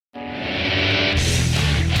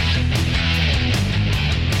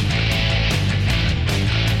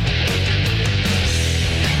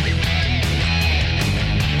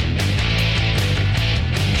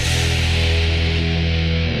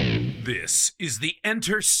is the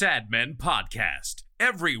Enter Sadmen podcast.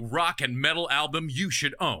 Every rock and metal album you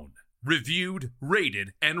should own. Reviewed,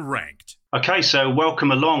 rated, and ranked. Okay, so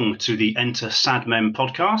welcome along to the Enter Sadmen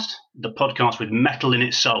podcast, the podcast with metal in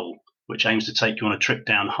its soul, which aims to take you on a trip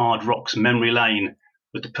down hard rock's memory lane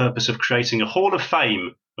with the purpose of creating a hall of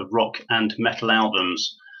fame of rock and metal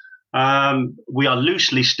albums. We are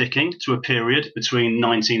loosely sticking to a period between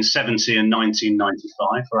 1970 and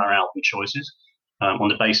 1995 for our album choices, on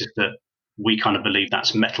the basis that we kind of believe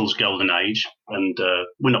that's metal's golden age, and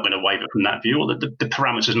we're not going to waver from that view. Or the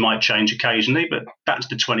parameters might change occasionally, but that's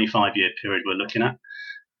the 25-year period we're looking at.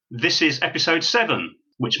 This is episode 7,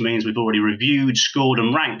 which means we've already reviewed, scored,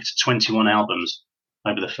 and ranked 21 albums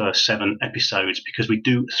over the first 7 episodes, because we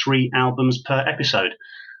do 3 albums per episode.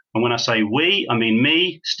 And when I say we, I mean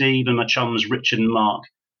me, Steve, and my chums Richard and Mark,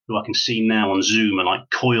 who I can see now on Zoom are like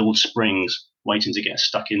coiled springs waiting to get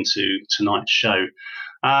stuck into tonight's show.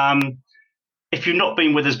 If you've not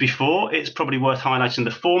been with us before, it's probably worth highlighting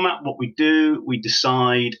the format. What we do, we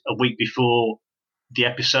decide a week before the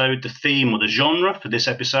episode, the theme or the genre for this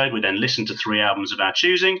episode. We then listen to 3 albums of our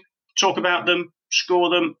choosing, talk about them, score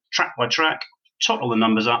them track by track, total the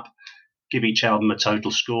numbers up, give each album a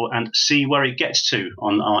total score, and see where it gets to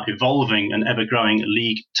on our evolving and ever-growing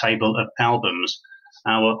league table of albums,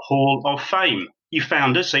 our Hall of Fame. You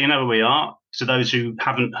found us, so you know where we are. To those who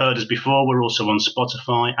haven't heard us before, we're also on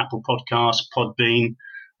Spotify, Apple Podcasts, Podbean.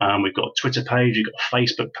 We've got a Twitter page, we've got a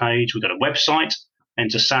Facebook page, we've got a website,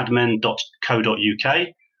 entersadmen.co.uk,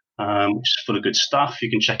 which is full of good stuff. You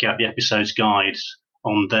can check out the episodes guide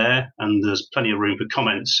on there, and there's plenty of room for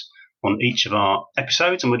comments on each of our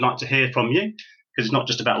episodes, and we'd like to hear from you, because it's not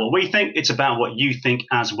just about what we think, it's about what you think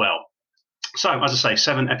as well. So, as I say,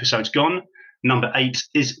 7 episodes gone. Number 8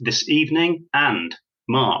 is this evening, and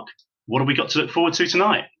Mark, what have we got to look forward to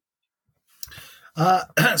tonight?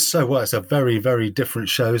 It's a very, very different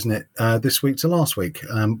show, isn't it, this week to last week,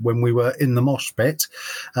 when we were in the mosh pit.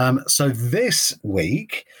 So this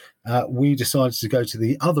week, we decided to go to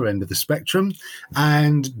the other end of the spectrum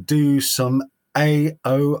and do some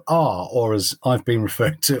AOR, or as I've been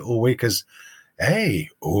referred to all week as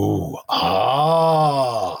AOR.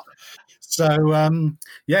 So,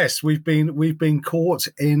 yes, we've been caught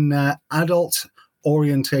in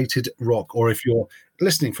adult-orientated rock, or if you're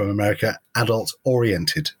listening from America,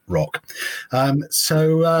 adult-oriented rock.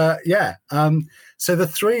 So the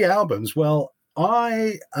 3 albums, well,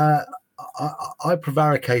 I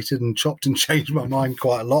prevaricated and chopped and changed my mind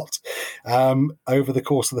quite a lot over the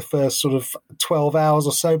course of the first sort of 12 hours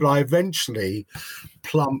or so, but I eventually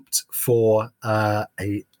plumped for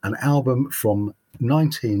an album from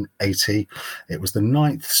 1980. It was the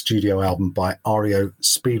 9th studio album by REO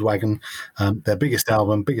Speedwagon, their biggest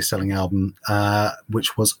selling album,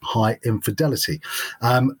 which was High Infidelity.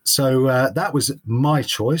 So that was my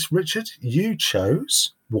choice. Richard, you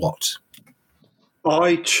chose what?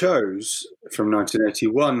 I chose from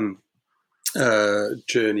 1981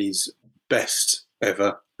 Journey's best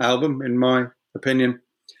ever album, in my opinion,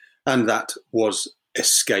 and that was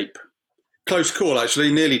Escape. Close call,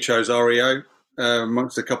 actually. Nearly chose REO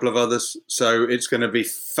amongst a couple of others, so it's going to be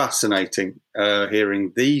fascinating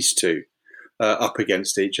hearing these 2 up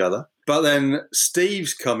against each other. But then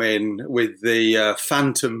Steve's come in with the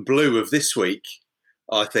Phantom Blue of this week,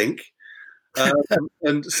 I think.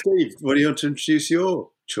 And Steve, what do you want to introduce your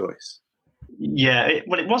choice? Yeah, it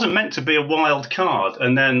wasn't meant to be a wild card,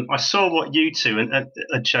 and then I saw what you 2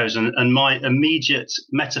 had chosen, and my immediate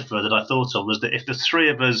metaphor that I thought of was that if the 3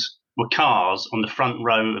 of us were cars on the front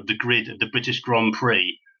row of the grid of the British Grand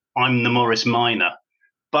Prix, I'm the Morris Minor.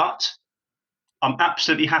 But I'm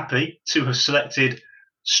absolutely happy to have selected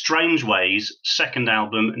Strange Ways' second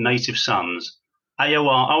album, Native Sons.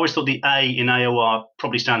 AOR, I always thought the A in AOR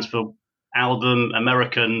probably stands for album,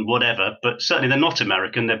 American, whatever, but certainly they're not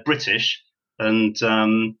American, they're British. And,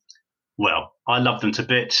 well, I love them to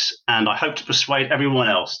bits, and I hope to persuade everyone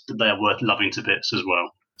else that they are worth loving to bits as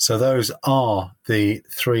well. So those are the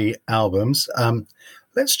 3 albums.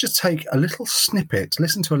 Let's just take a little snippet,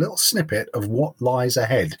 listen to a little snippet of what lies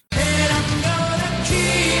ahead. And I'm gonna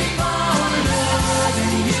keep on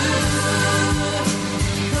loving you,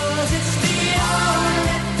 'cause it's the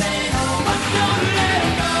only thing. But don't let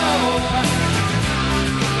go.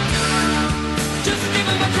 Just give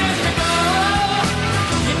him a chance to go.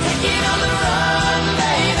 You're taking on the run,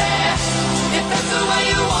 baby. If that's the way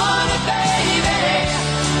you want it, baby,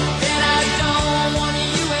 then I don't want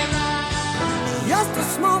you around. Just a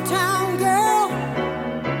small town girl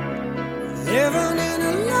living in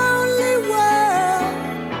a lonely world.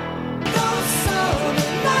 Those summer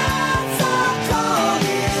nights are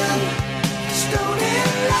calling,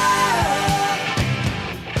 stolen love.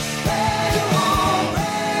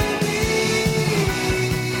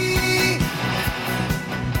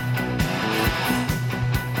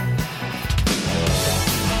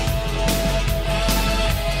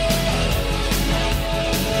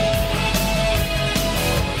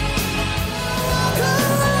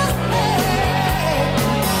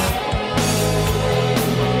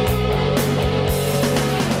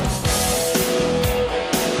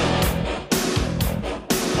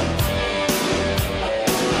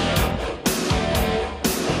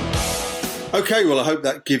 Okay, well, I hope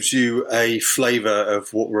that gives you a flavour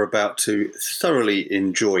of what we're about to thoroughly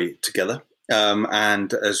enjoy together.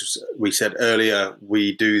 And as we said earlier,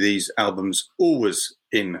 we do these albums always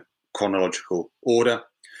in chronological order.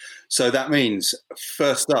 So that means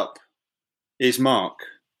first up is Mark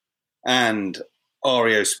and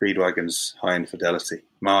REO Speedwagon's High Infidelity.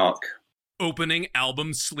 Mark. Opening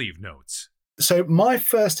album sleeve notes. So my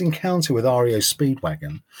first encounter with REO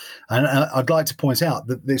Speedwagon, and I'd like to point out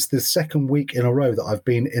that it's the second week in a row that I've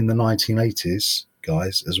been in the 1980s,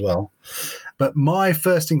 guys, as well. But my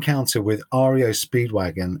first encounter with REO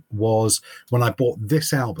Speedwagon was when I bought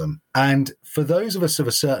this album. And for those of us of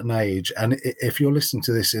a certain age, and if you're listening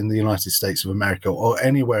to this in the United States of America or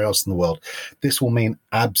anywhere else in the world, this will mean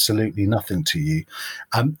absolutely nothing to you.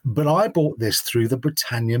 But I bought this through the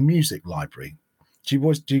Britannia Music Library.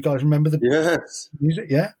 Do you guys remember the music?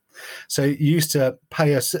 Yeah. So you used to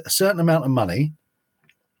pay a certain amount of money.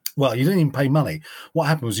 Well, you didn't even pay money. What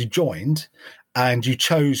happened was you joined and you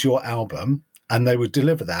chose your album and they would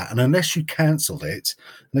deliver that. And unless you cancelled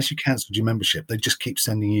your membership, they just keep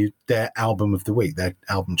sending you their album of the week, their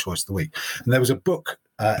album choice of the week. And there was a book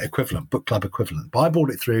club equivalent. But I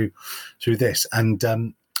bought it through this. And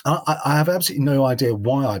I have absolutely no idea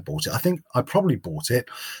why I bought it. I think I probably bought it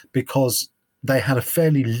because they had a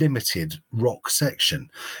fairly limited rock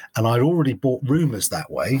section, and I'd already bought Rumours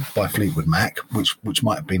That Way by Fleetwood Mac, which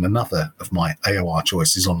might have been another of my AOR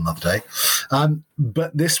choices on another day.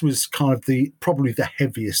 But this was kind of probably the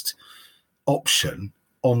heaviest option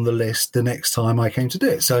on the list the next time I came to do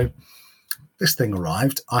it. So this thing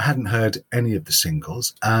arrived. I hadn't heard any of the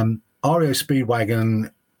singles. REO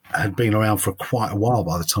Speedwagon had been around for quite a while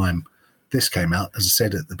by the time this came out. As I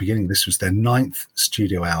said at the beginning, this was their 9th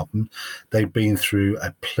studio album. They'd been through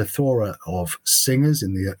a plethora of singers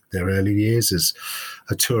in their early years as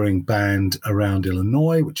a touring band around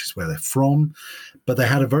Illinois, which is where they're from. But they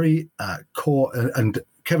had a very core, and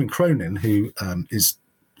Kevin Cronin, who is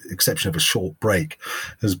exception of a short break,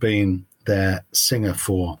 has been their singer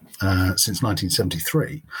for since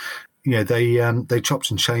 1973. You know, they chopped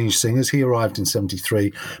and changed singers. He arrived in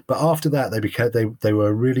 73, but after that they were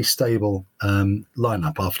a really stable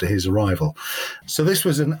lineup after his arrival. So this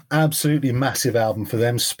was an absolutely massive album for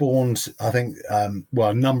them. Spawned, I think,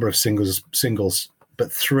 a number of singles,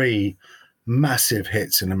 but 3 massive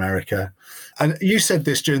hits in America. And you said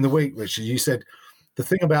this during the week, Richard. You said the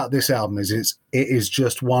thing about this album is it is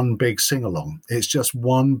just one big sing along. It's just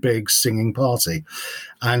one big singing party,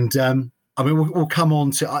 and I mean, we'll come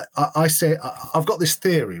on to. I say I've got this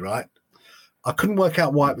theory, right? I couldn't work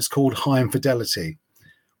out why it was called High Infidelity,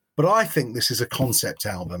 but I think this is a concept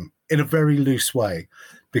album in a very loose way,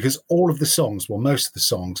 because all of the songs, well, most of the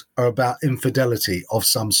songs, are about infidelity of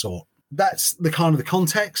some sort. That's the kind of the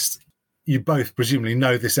context. You both presumably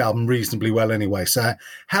know this album reasonably well anyway. So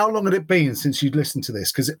how long had it been since you'd listened to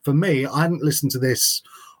this? Because for me, I hadn't listened to this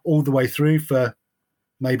all the way through for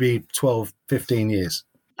maybe 12, 15 years.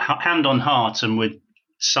 Hand on heart and with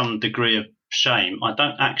some degree of shame, I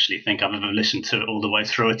don't actually think I've ever listened to it all the way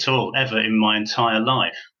through at all, ever in my entire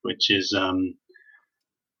life, which is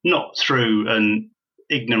not through an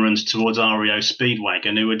ignorance towards REO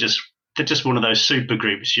Speedwagon, who they're just one of those super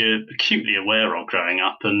groups you're acutely aware of growing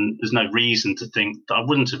up, and there's no reason to think that I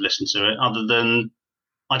wouldn't have listened to it other than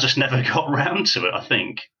I just never got round to it, I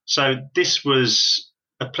think. So this was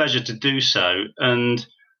a pleasure to do so, and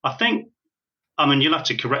I think, I mean, you'll have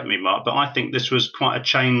to correct me, Mark, but I think this was quite a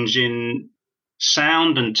change in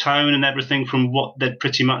sound and tone and everything from what they'd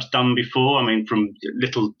pretty much done before. I mean, from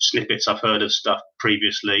little snippets I've heard of stuff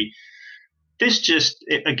previously. This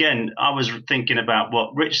again, I was thinking about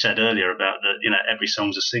what Rich said earlier about every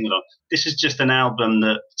song's a sing-along. This is just an album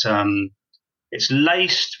that it's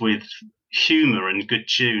laced with humour and good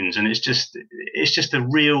tunes, and it's just a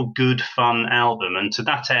real good, fun album. And to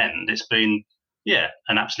that end, it's been,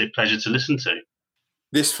 an absolute pleasure to listen to.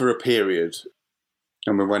 This, for a period,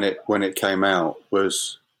 I mean, when it came out,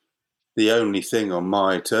 was the only thing on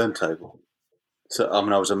my turntable. So, I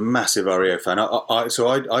mean, I was a massive REO fan.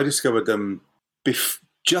 I discovered them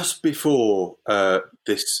just before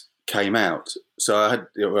this came out. So I've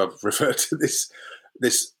referred to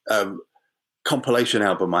this compilation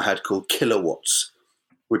album I had called Kilowatts,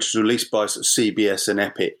 which was released by CBS and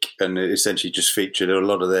Epic, and it essentially just featured a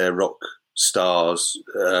lot of their rock stars,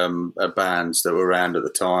 bands that were around at the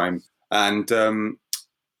time. And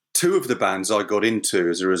 2 of the bands I got into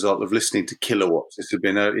as a result of listening to Kilowatts, this had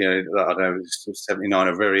been, I don't know, 79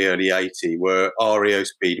 or very early 80, were REO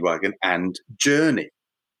Speedwagon and Journey.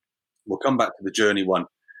 We'll come back to the Journey one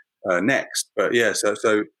next. But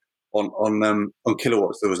so on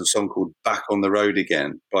Kilowatts, there was a song called "Back on the Road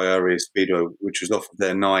Again" by REO Speedwagon, which was off of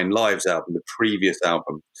their 9 Lives album, the previous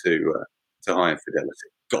album to High Infidelity.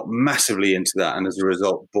 Got massively into that, and as a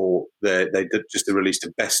result, they just released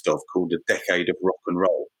a best of called "A Decade of Rock and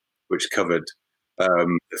Roll," which covered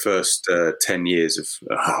the first 10 years of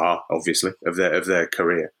obviously of their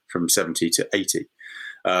career from 70 to 80,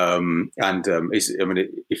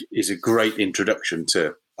 is a great introduction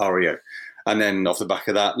to REO. And then off the back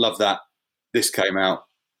of that, love that. This came out,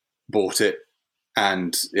 bought it,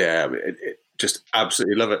 and it just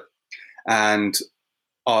absolutely love it. And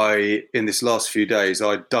in this last few days,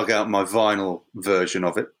 I dug out my vinyl version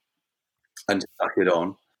of it and stuck it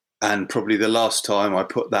on. And probably the last time I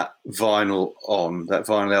put that vinyl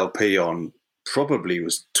LP on, probably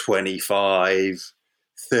was 25,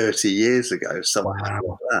 30 years ago, something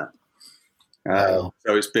like that. Wow.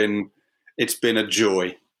 So it's been a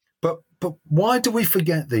joy. But why do we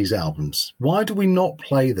forget these albums? Why do we not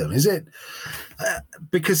play them? Is it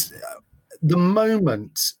because the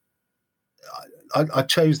moment I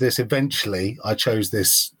chose this eventually, I chose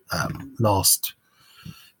this last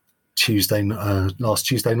Tuesday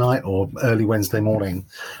night or early Wednesday morning.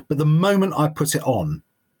 But the moment I put it on,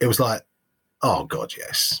 it was like, oh God,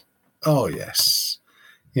 yes. Oh yes.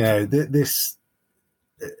 You know, this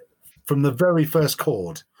from the very first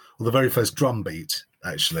chord or the very first drum beat,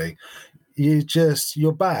 actually,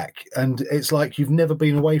 you're back, and it's like you've never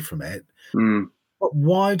been away from it. But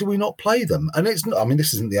why do we not play them? And it's not, I mean,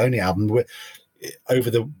 this isn't the only album. Over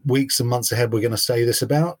the weeks and months ahead, we're going to say this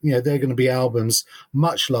about, you know, they're going to be albums,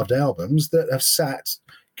 much loved albums that have sat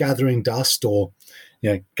gathering dust or,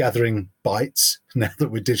 you know, gathering bytes now that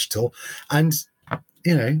we're digital. And,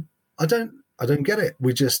 you know, I don't get it.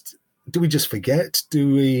 Do we just forget?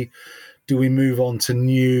 Do we move on to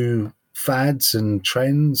new fads and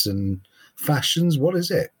trends and fashions? What is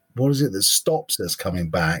it? What is it that stops us coming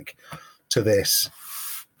back to this?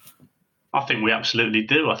 I think we absolutely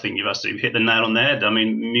do. I think you've absolutely hit the nail on the head. I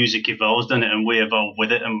mean, music evolves, doesn't it? And we evolve with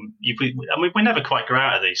it. And we never quite grow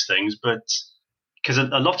out of these things, but because a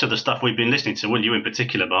lot of the stuff we've been listening to, well, you in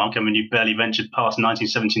particular, Mark, I mean, you barely ventured past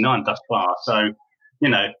 1979 thus far. So, you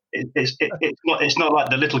know, it's not like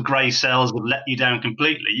the little grey cells have let you down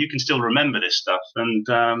completely. You can still remember this stuff. And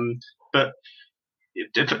but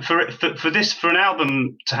for an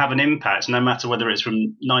album to have an impact, no matter whether it's from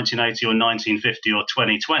 1980 or 1950 or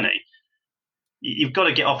 2020, you've got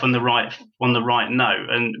to get off on the right note.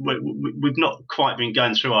 And we've not quite been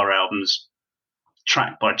going through our albums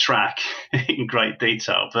track by track in great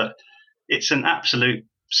detail, but it's an absolute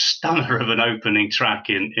stunner of an opening track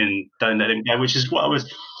in Don't Let Him Go, which is what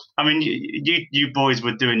you boys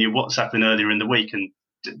were doing your WhatsApping earlier in the week and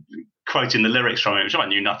quoting the lyrics from it, which I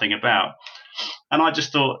knew nothing about. And I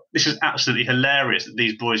just thought, this is absolutely hilarious that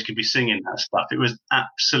these boys could be singing that stuff. It was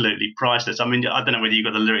absolutely priceless. I mean, I don't know whether you've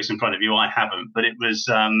got the lyrics in front of you. I haven't, but it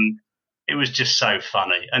was just so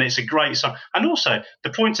funny. And it's a great song. And also the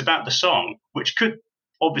point about the song, which could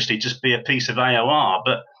obviously just be a piece of AOR,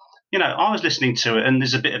 but, you know, I was listening to it and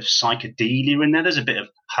there's a bit of psychedelia in there. There's a bit of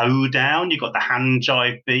hoedown. You've got the hand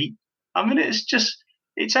jive beat. I mean,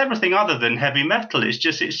 it's everything other than heavy metal. It's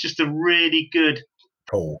just a really good.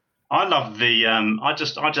 Cool. I love the I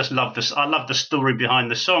just love this. I love the story behind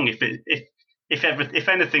the song. If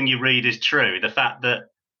anything you read is true, the fact that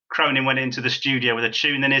Cronin went into the studio with a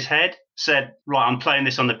tune in his head, said, right, I'm playing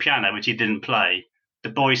this on the piano, which he didn't play. The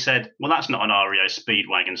boy said, well, that's not an REO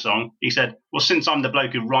Speedwagon song. He said, well, since I'm the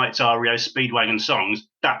bloke who writes REO Speedwagon songs,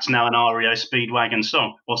 that's now an REO Speedwagon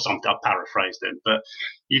song. Or something, I paraphrased him. But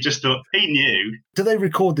you just thought, he knew. Do they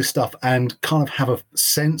record this stuff and kind of have a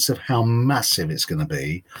sense of how massive it's going to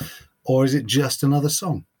be? Or is it just another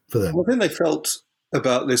song for them? Well, I think they felt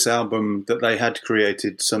about this album that they had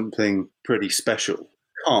created something pretty special.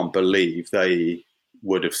 Can't believe they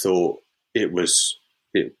would have thought it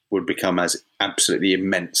would become as absolutely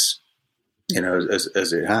immense, you know,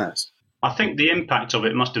 as it has. I think the impact of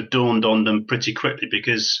it must have dawned on them pretty quickly,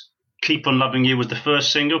 because Keep On Loving You was the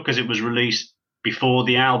first single, because it was released before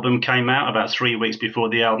the album came out, about 3 weeks before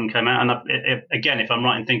the album came out. And again, if I'm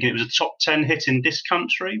right in thinking, it was a top 10 hit in this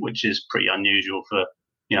country, which is pretty unusual for,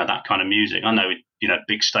 you know, that kind of music. I know, you know,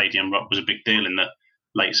 big stadium rock was a big deal in the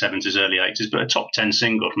late 70s, early 80s, but a top 10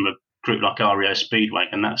 single from a group like REO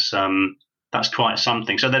Speedwagon, that's quite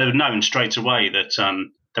something. So they'd have known straight away that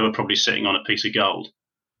they were probably sitting on a piece of gold.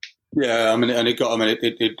 Yeah, I mean, and it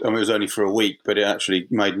was only for a week, but it actually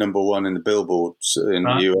made #1 in the Billboards in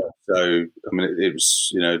the US. So, I mean, it was,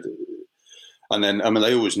 you know, and then, I mean,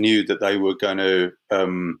 they always knew that they were going to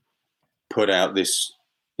put out this,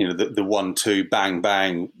 you know, the 1-2 bang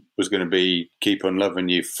bang was going to be Keep on Loving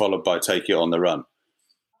You, followed by Take It on the Run.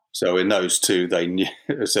 So in those two, they knew.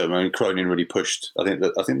 So I mean, Cronin really pushed. I think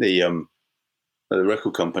the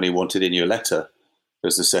record company wanted In Your Letter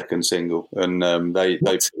as the second single, and they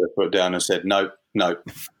put it down and said no,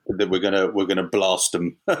 that we're gonna blast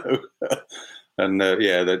them. And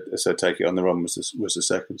so Take It on the Run was the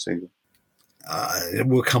second single.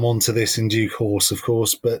 We'll come on to this in due course, of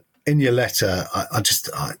course, but In Your Letter,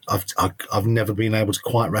 I've never been able to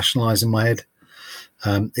quite rationalise in my head.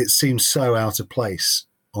 It seems so out of place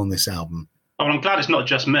on this album. Oh, I'm glad it's not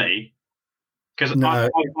just me, because No. I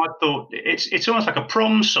thought it's almost like a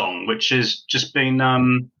prom song, which has just been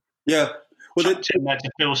chucked in there to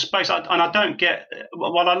fill space. And I don't get.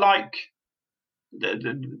 While I like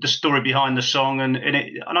the story behind the song, and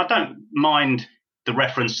I don't mind the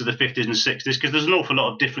reference to the 50s and 60s, because there's an awful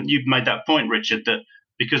lot of different. You've made that point, Richard, that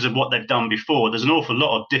because of what they've done before, there's an awful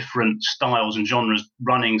lot of different styles and genres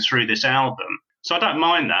running through this album. So I don't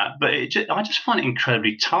mind that, but I just find it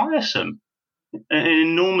incredibly tiresome and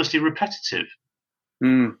enormously repetitive.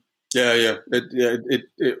 I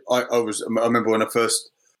remember when I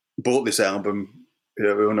first bought this album,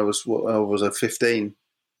 when I was 15.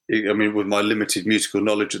 I mean, with my limited musical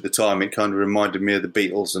knowledge at the time, it kind of reminded me of the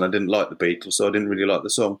Beatles, and I didn't like the Beatles, so I didn't really like the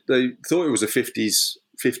song. They thought it was a 50s,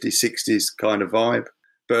 60s kind of vibe,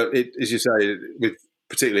 but it, as you say, with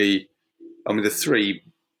particularly, I mean, the three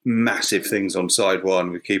massive things on side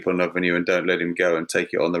one with Keep on Loving You and Don't Let Him Go and Take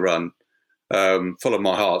It on the Run. Follow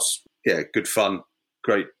My Heart's, good fun,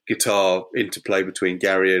 great guitar interplay between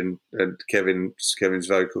Gary and Kevin's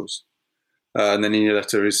vocals. And then In Your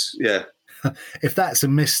Letter is, If that's a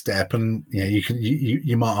misstep, and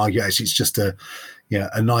you might argue actually it's just a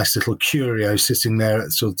nice little curio sitting there at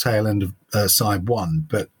the sort of tail end of side one,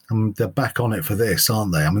 but they're back on it for this,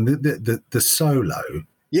 aren't they? I mean, the solo.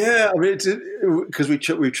 Yeah, I mean, because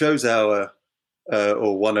we chose our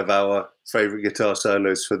or one of our favourite guitar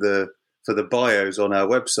solos for the bios on our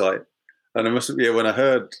website, and I must admit, when I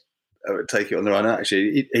heard Take It on the Run,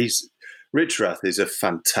 actually, Rich Rath is a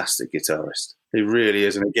fantastic guitarist. He really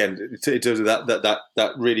is, and again, it does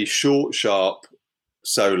that really short, sharp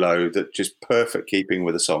solo that just perfect keeping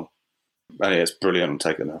with the song. And it's brilliant on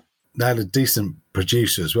Take It Now. They had a decent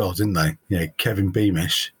producer as well, didn't they? Kevin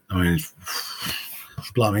Beamish. I mean,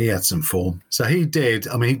 blimey, he had some form. So he did.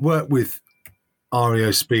 I mean, he worked with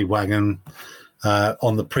REO Speedwagon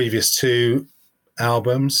on the previous two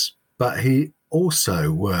albums, but he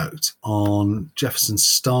also worked on Jefferson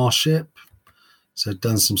Starship. So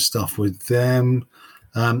done some stuff with them,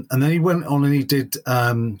 and then he went on and he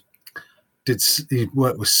he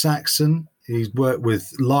worked with Saxon. He worked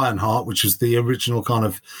with Lionheart, which was the original kind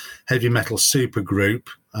of heavy metal super group,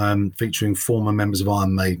 featuring former members of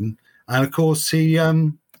Iron Maiden, and of course he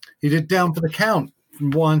did Down for the Count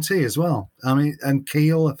from Y&T as well. I mean, and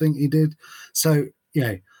Keel, I think he did. So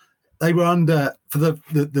they were under for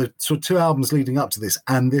the sort of two albums leading up to this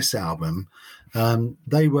and this album.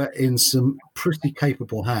 They were in some pretty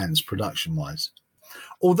capable hands production-wise.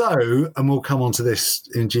 Although, and we'll come on to this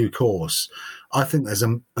in due course, I think there's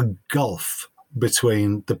a gulf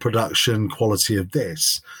between the production quality of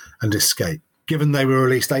this and Escape, given they were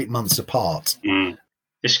released 8 months apart.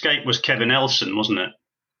 Escape was Kevin Elson, wasn't it?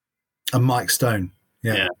 And Mike Stone,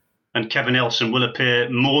 yeah. And Kevin Elson will appear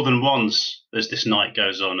more than once as this night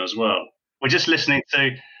goes on as well. We're just listening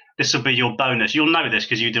to... This will be your bonus. You'll know this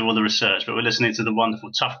because you do all the research, but we're listening to the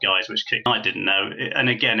wonderful Tough Guys, which I didn't know. And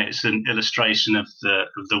again, it's an illustration of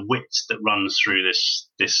the wit that runs through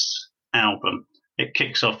this album. It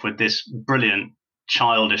kicks off with this brilliant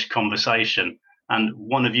childish conversation, and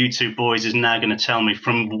one of you two boys is now going to tell me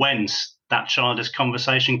from whence that childish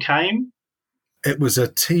conversation came. It was a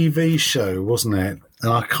TV show, wasn't it?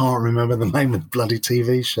 And I can't remember the name of the bloody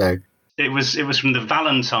TV show. It was from the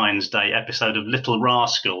Valentine's Day episode of Little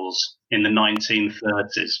Rascals in the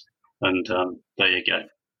 1930s. And there you go.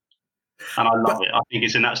 And I love it. I think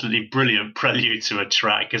it's an absolutely brilliant prelude to a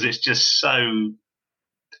track because it's just so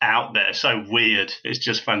out there, so weird. It's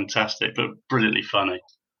just fantastic, but brilliantly funny.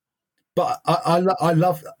 But I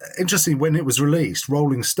love, interesting, when it was released,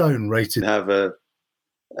 Rolling Stone rated... Have a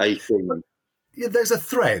theme. Yeah, there's a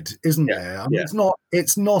thread, isn't there? I mean,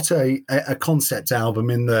 it's not a concept album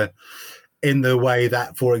in the way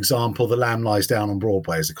that, for example, The Lamb Lies Down on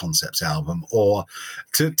Broadway is a concept album, or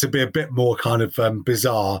to be a bit more kind of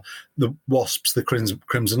bizarre, The Wasps, The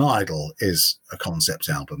Crimson Idol is a concept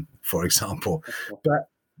album, for example.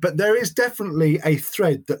 But there is definitely a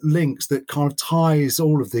thread that links, that kind of ties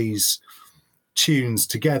all of these tunes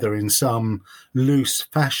together in some loose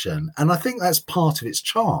fashion, and I think that's part of its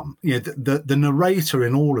charm. The narrator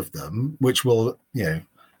in all of them, which will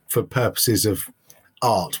for purposes of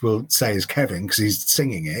art, we'll say is Kevin because he's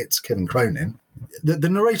singing it, Kevin Cronin. The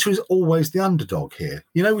narrator is always the underdog here.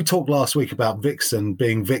 You know, we talked last week about Vixen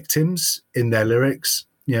being victims in their lyrics,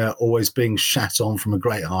 always being shat on from a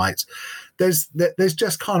great height. There's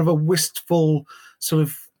just kind of a wistful sort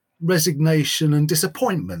of resignation and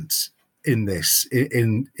disappointment in this,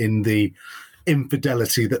 in the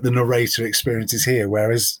infidelity that the narrator experiences here,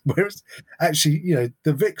 whereas actually,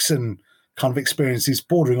 the Vixen kind of experience is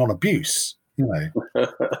bordering on abuse.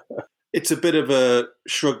 It's a bit of a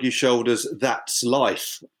shrug your shoulders, that's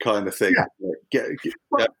life kind of thing. Yeah.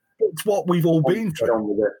 It's what we've all been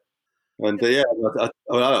through. And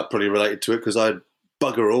I probably related to it because I had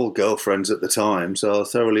bugger all girlfriends at the time, so I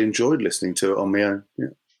thoroughly enjoyed listening to it on my own. Yeah.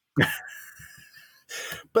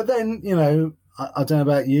 But then, I don't know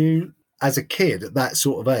about you, as a kid at that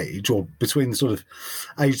sort of age, or between the sort of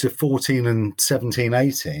age of 14 and 17,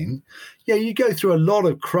 18, you go through a lot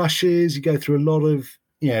of crushes, you go through a lot of,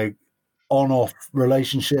 on-off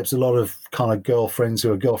relationships, a lot of kind of girlfriends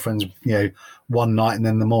who are girlfriends, one night and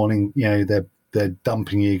then in the morning, they're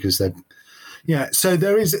dumping you because they're, so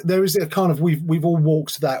there is a kind of, we've all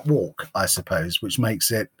walked that walk, I suppose, which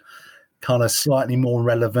makes it kind of slightly more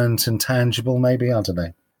relevant and tangible, maybe, I don't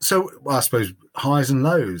know. So I suppose highs and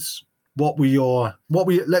lows.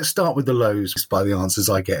 Let's start with the lows by the answers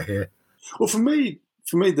I get here. Well, for me,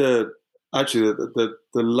 the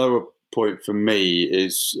lower point for me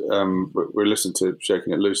is we're listening to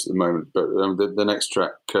Shaking It Loose at the moment, but the next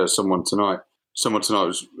track, Someone Tonight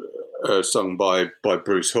was sung by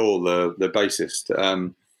Bruce Hall, the bassist,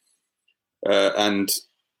 and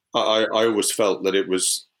I always felt that it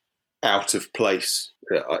was out of place.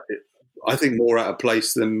 I think more out of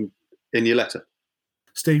place than In Your Letter.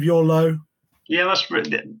 Steve, you're low. Yeah,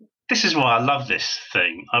 this is why I love this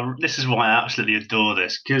thing. This is why I absolutely adore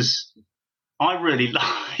this, because I really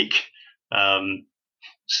like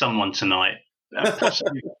Someone Tonight,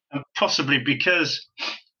 possibly because,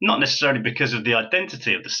 not necessarily because of the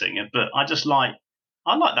identity of the singer, but I like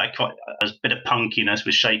that quite a bit of punkiness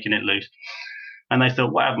with Shaking It Loose. And they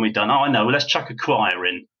thought, what haven't we done? Oh, I know. Well, let's chuck a choir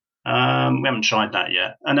in. We haven't tried that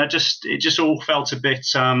yet. And it just all felt a bit,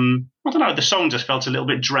 I don't know, the song just felt a little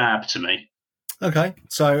bit drab to me. Okay.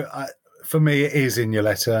 So for me, it is In Your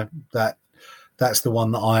Letter. That's the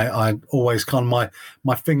one that I always kind of,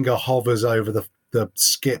 my finger hovers over the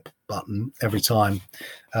skip button every time.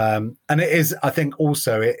 And it is, I think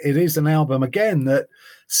also, it is an album, again, that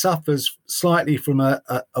suffers slightly from a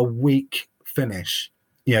weak finish,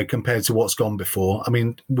 compared to what's gone before. I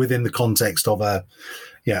mean, within the context of an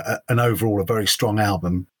overall a very strong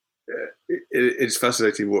album. It's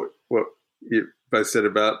fascinating what you both said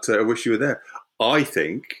about I Wish You Were There. I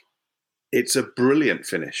think it's a brilliant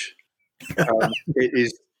finish. It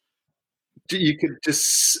is. You could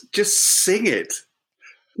just sing it.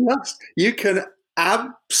 You can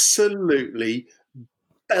absolutely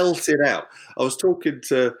belt it out. I was talking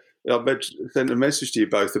to. I sent a message to you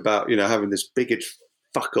both about having this bigot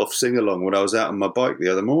fuck off sing along when I was out on my bike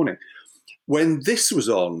the other morning. When this was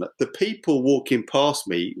on, the people walking past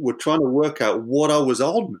me were trying to work out what I was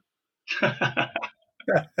on.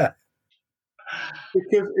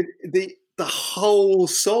 Because the whole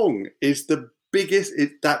song is the biggest.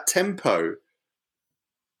 That tempo,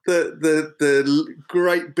 the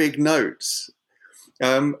great big notes,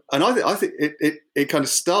 and I think it kind of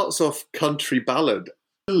starts off country ballad,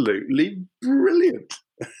 absolutely brilliant.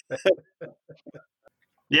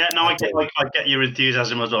 Yeah, no, I get your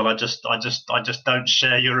enthusiasm as well. I just don't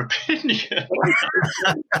share your opinion.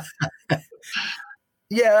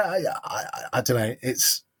 Yeah, I don't know.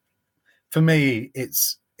 It's, for me, it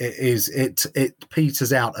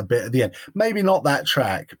peters out a bit at the end. Maybe not that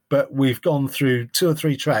track, but we've gone through 2 or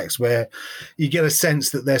 3 tracks where you get a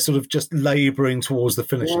sense that they're sort of just labouring towards the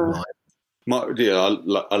finishing line. I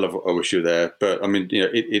love I Wish You Were There, but I mean,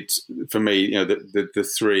 it's for me, the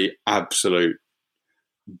 3 absolute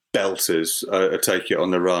belters are Take It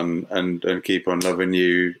on the Run and Keep on Loving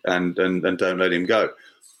You and Don't Let Him Go.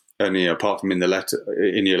 And apart from In Your Letter,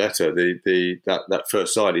 that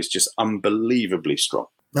first side is just unbelievably strong.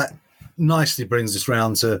 That nicely brings us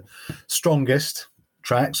round to strongest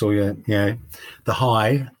tracks, or the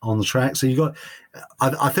high on the track. So you got,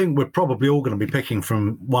 I think we're probably all going to be picking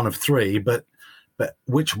from one of 3, but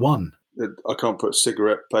which one? I can't put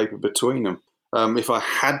cigarette paper between them. If I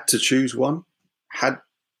had to choose one,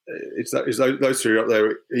 those 3 up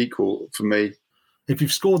there equal for me. If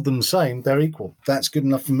you've scored them the same, they're equal. That's good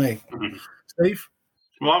enough for me. Mm-hmm. Steve?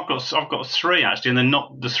 Well, I've got 3 actually, and they're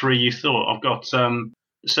not the 3 you thought. I've got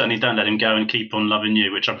certainly Don't Let Him Go and Keep on Loving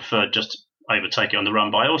You, which I prefer just over Take It on the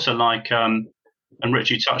Run. But I also like And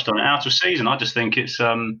Rich, you touched on it. Out of Season, I just think it's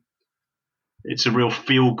a real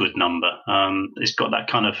feel-good number. It's got that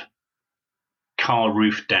kind of car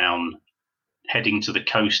roof down, heading to the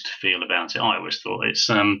coast feel about it. I always thought it's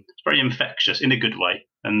very infectious in a good way.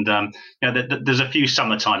 And there's a few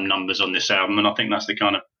summertime numbers on this album, and I think that's the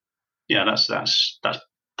kind of that's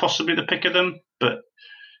possibly the pick of them. But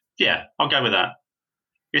yeah, I'll go with that.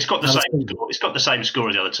 It's got the same score. It's got the same score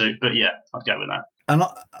as the other two, but yeah, I'd go with that. And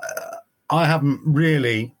I haven't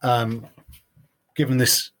really given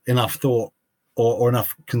this enough thought or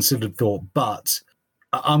enough considered thought, but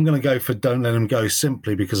I'm going to go for Don't Let 'Em Go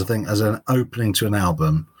simply because I think as an opening to an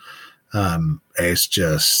album, it's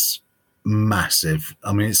just massive.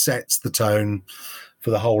 I mean, it sets the tone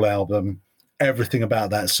for the whole album. Everything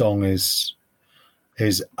about that song is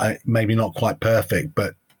maybe not quite perfect,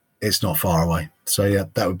 but it's not far away. So yeah,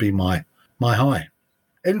 that would be my high.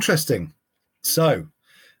 Interesting. So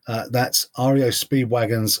that's REO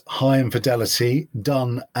Speedwagon's High Infidelity,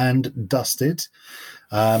 done and dusted.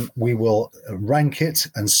 We will rank it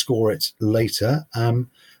and score it later.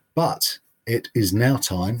 But it is now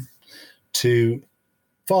time to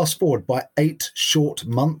fast forward by 8 short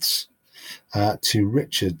months to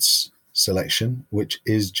Richard's selection, which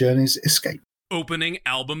is Journey's Escape. Opening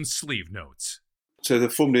album sleeve notes. So they're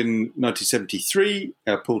formed in 1973,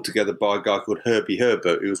 pulled together by a guy called Herbie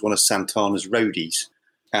Herbert, who was one of Santana's roadies.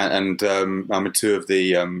 And two of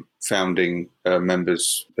the founding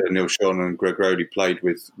members, Neil Schon and Greg Rowley, played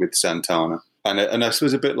with Santana. And I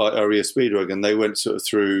suppose a bit like REO Speedwagon, they went sort of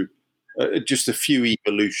through just a few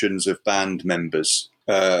evolutions of band members.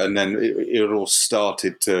 And then it all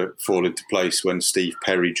started to fall into place when Steve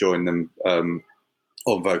Perry joined them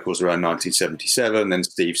on vocals around 1977. Then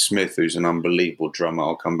Steve Smith, who's an unbelievable drummer,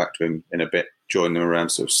 I'll come back to him in a bit, joined them around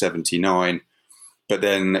sort of 79. But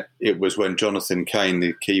then it was when Jonathan Cain,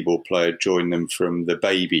 the keyboard player, joined them from the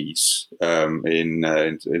Babies in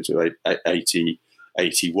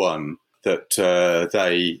 81, that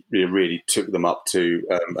they really took them up to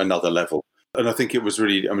another level. And I think it was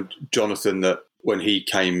really, Jonathan, that when he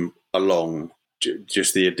came along,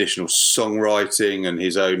 just the additional songwriting and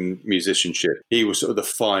his own musicianship, he was sort of the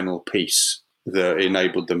final piece that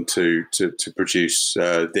enabled them to produce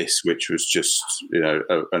this, which was just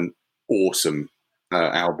an awesome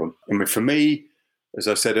album. I mean, for me, as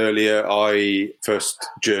I said earlier, first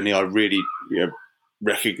Journey I really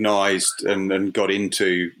recognised and got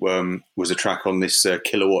into was a track on this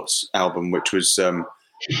Kilowatts album, which was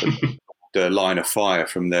the Line of Fire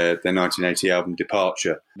from their 1980 album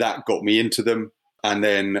Departure. That got me into them, and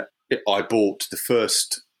then I bought the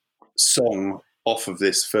first song off of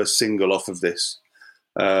this, first single off of this,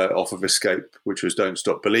 off of Escape, which was Don't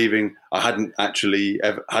Stop Believing. I hadn't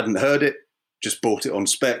heard it, just bought it on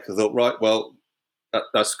spec. I thought, right, well,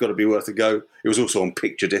 that's got to be worth a go. It was also on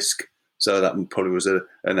picture disc, so that probably was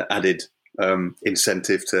an added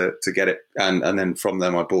incentive to get it. And then from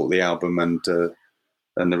them, I bought the album, and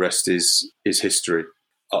the rest is history.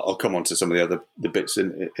 I'll come on to some of the bits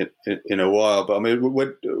in a while. But I mean,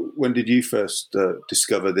 when did you first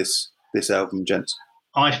discover this album, gents?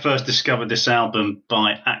 I first discovered this album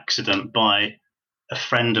by accident by a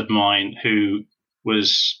friend of mine who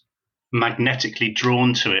was magnetically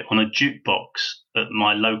drawn to it on a jukebox at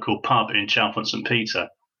my local pub in Chalfont St Peter,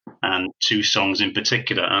 and 2 songs in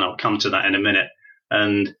particular, and I'll come to that in a minute.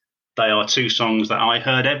 And they are 2 songs that I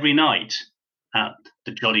heard every night at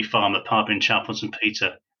the Jolly Farmer pub in Chalfont St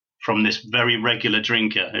Peter from this very regular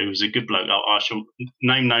drinker who was a good bloke. I shall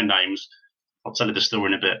name no names. I'll tell you the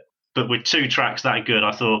story in a bit. But with 2 tracks that good,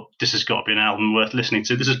 I thought this has got to be an album worth listening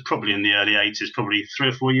to. This is probably in the early 80s, probably 3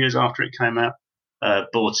 or 4 years after it came out.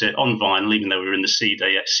 Bought it on vinyl, even though we were in the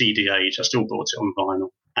CD age. I still bought it on vinyl.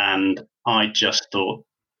 And I just thought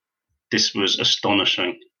this was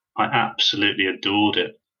astonishing. I absolutely adored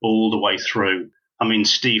it all the way through. I mean,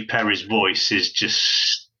 Steve Perry's voice is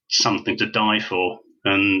just something to die for,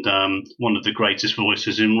 and one of the greatest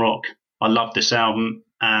voices in rock. I love this album,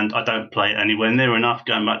 and I don't play it anywhere near enough,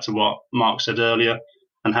 going back to what Mark said earlier.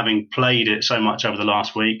 And having played it so much over the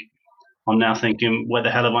last week, I'm now thinking, where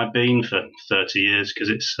the hell have I been for 30 years? Because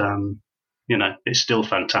it's, it's still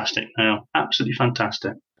fantastic now. Absolutely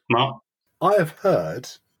fantastic. Mark? I have heard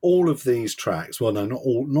all of these tracks. Well, no,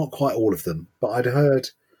 not quite all of them, but I'd heard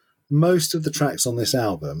most of the tracks on this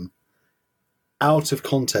album out of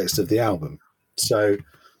context of the album. So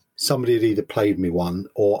somebody had either played me one,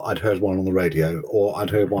 or I'd heard one on the radio, or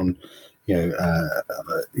I'd heard one,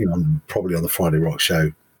 probably on the Friday Rock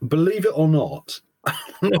Show. Believe it or not,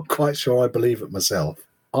 I'm not quite sure I believe it myself.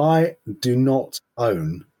 I do not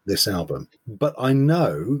own this album, but I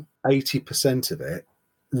know 80% of it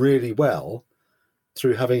really well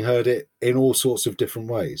through having heard it in all sorts of different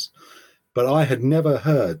ways. But I had never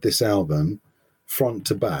heard this album front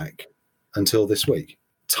to back until this week.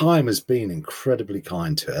 Time has been incredibly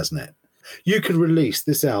kind to it, hasn't it? You could release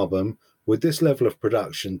this album with this level of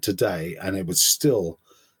production today, and it would still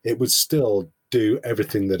do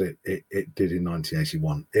everything that it did in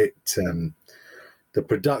 1981. The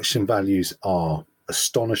production values are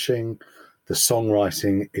astonishing. The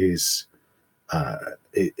songwriting is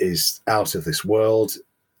out of this world.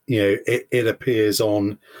 You know, it appears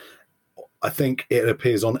on. I think it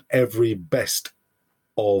appears on every best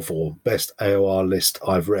AOR list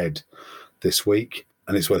I've read this week.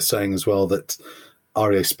 And it's worth saying as well that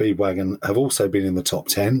REO Speedwagon have also been in the top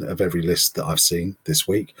 10 of every list that I've seen this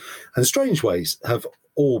week. And Strange Ways have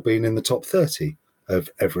all been in the top 30 of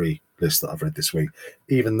every list that I've read this week,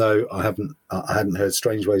 even though I hadn't heard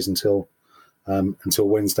Strange Ways until last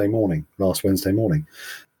Wednesday morning.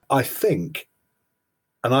 I think,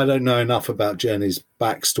 and I don't know enough about Journey's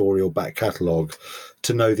backstory or back catalogue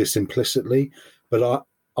to know this implicitly, but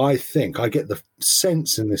I think I get the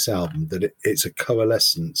sense in this album that it's a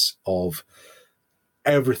coalescence of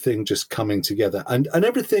everything just coming together, and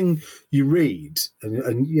everything you read,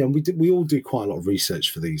 and you know, we all do quite a lot of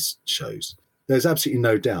research for these shows. There's absolutely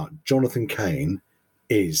no doubt Jonathan Cain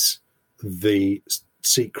is the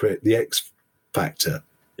secret, the X factor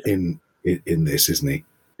in this, isn't he?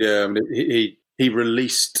 Yeah, I mean, he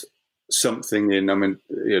released something in. I mean,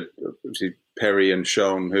 obviously Perry and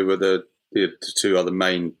Sean, who were the two other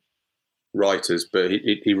main writers, but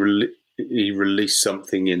he released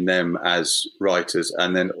something in them as writers,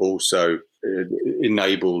 and then also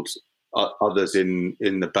enabled others in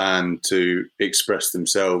the band to express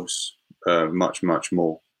themselves much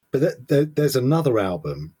more. But there's another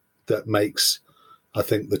album that makes, I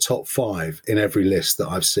think, the top 5 in every list that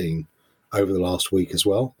I've seen over the last week as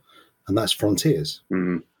well, and that's Frontiers.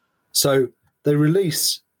 Mm-hmm. So they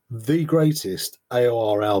release the greatest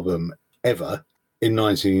AOR album ever in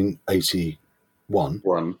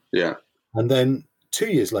 1981. Yeah. And then 2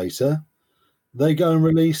 years later, they go and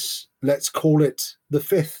release, let's call it the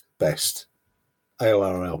 5th best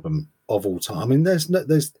AOR album of all time. I mean, that's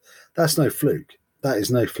no fluke. That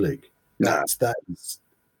is no fluke. No. That is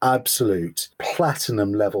absolute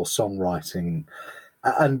platinum level songwriting,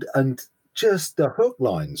 and just the hook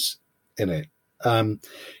lines in it.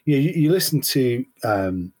 You listen to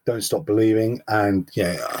 "Don't Stop Believing," and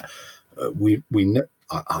we know.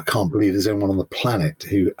 I can't believe there's anyone on the planet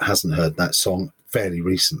who hasn't heard that song fairly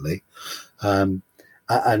recently, and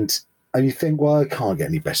you think, well, it can't get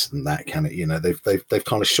any better than that, can it? You know, they've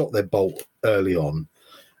kind of shot their bolt early on,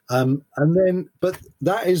 and then, but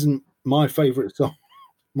that isn't my favourite song.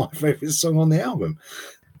 My favourite song on the album,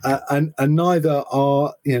 and neither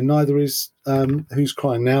is "Who's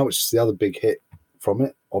Crying Now," which is the other big hit from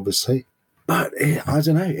it, obviously. But I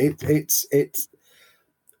don't know. It's.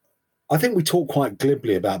 I think we talk quite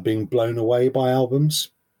glibly about being blown away by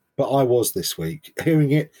albums, but I was this week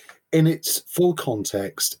hearing it in its full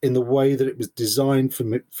context, in the way that it was designed for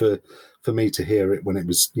me to hear it when it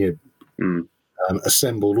was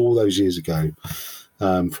assembled all those years ago,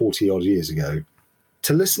 40 odd years ago.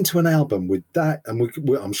 To listen to an album with that, and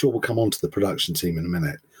I'm sure we'll come on to the production team in a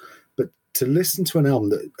minute, but to listen to an album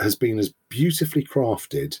that has been as beautifully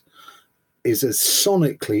crafted, is as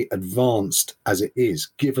sonically advanced as it is,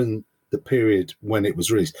 given the period when it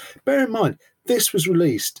was released. Bear in mind, this was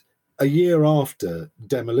released a year after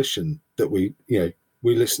Demolition that we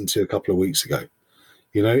listened to a couple of weeks ago.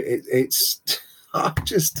 You know, it's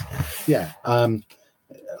just, yeah.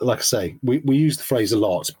 Like I say, we use the phrase a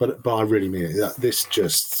lot, but I really mean it. This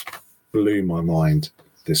just blew my mind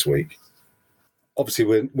this week.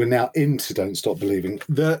 Obviously, we're now into "Don't Stop Believing."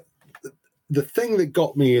 The thing that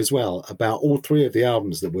got me as well about all 3 of the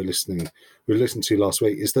albums that we listened to last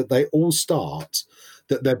week is that they all start,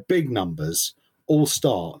 that their big numbers all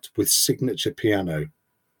start with signature piano,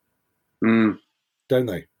 don't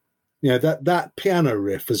they? You know, that piano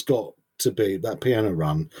riff has got to be, that piano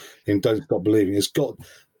run in "Don't Stop Believing" has got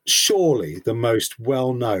surely the most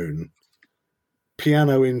well-known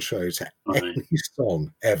piano intro to any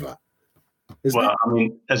song ever. Isn't it? I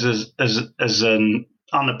mean, as an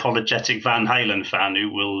unapologetic Van Halen fan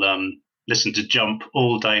who will listen to "Jump"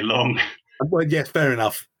 all day long. Well, yes, fair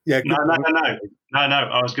enough. Yeah, No. I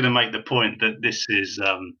was going to make the point that this is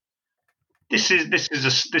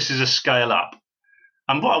a scale up,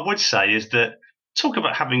 and what I would say is that, talk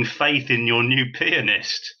about having faith in your new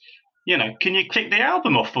pianist. You know, can you kick the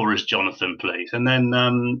album off for us, Jonathan, please? And then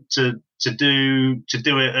to do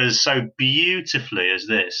it as so beautifully as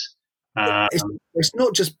this. It's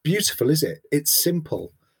not just beautiful, is it? It's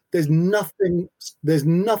simple. There's nothing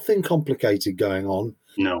complicated going on.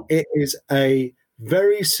 No. It is a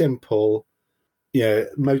very simple,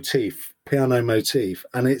 piano motif,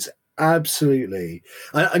 and it's absolutely.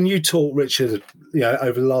 And you talk, Richard,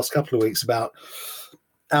 over the last couple of weeks about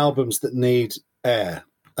albums that need air,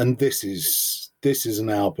 and this is an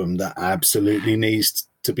album that absolutely needs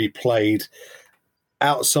to be played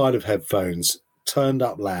outside of headphones, turned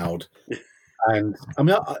up loud. And I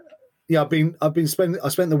mean, I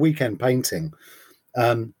spent the weekend painting.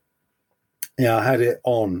 I had it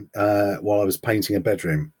on while I was painting a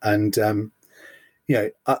bedroom, and I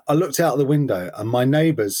looked out the window, and my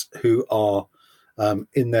neighbours, who are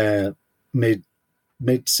in their mid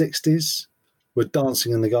 60s, were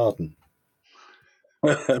dancing in the garden.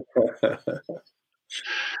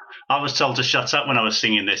 I was told to shut up when I was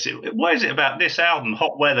singing this. What is it about this album,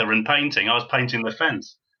 hot weather and painting? I was painting the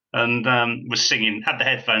fence and was singing, had the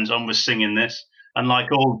headphones on, was singing this. And like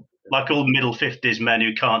all middle 50s men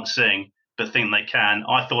who can't sing but think they can,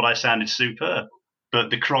 I thought I sounded superb. But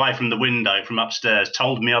the cry from the window from upstairs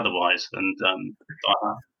told me otherwise, and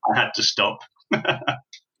I had to stop.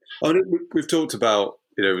 We've talked about,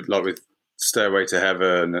 like with Stairway to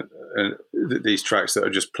Heaven and these tracks that are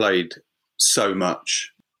just played so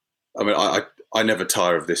much. I mean, I never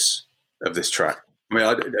tire of this track. I mean,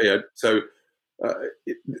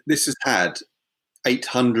 this has had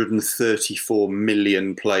 834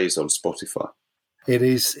 million plays on Spotify. It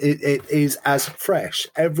is as fresh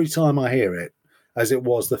every time I hear it as it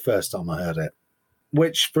was the first time I heard it,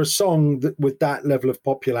 which for a song with that level of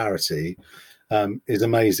popularity is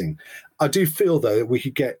amazing. I do feel, though, that we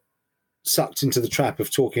could get sucked into the trap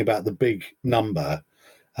of talking about the big number,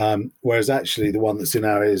 whereas actually the one that's in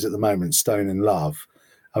our ears at the moment, Stone in Love.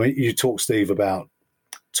 I mean, you talk, Steve, about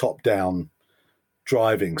top-down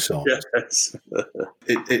driving songs. Yes.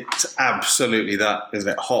 It's absolutely that,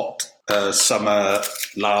 isn't it? Hot, summer,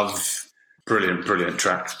 love, brilliant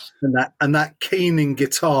track. And that keening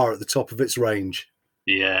guitar at the top of its range.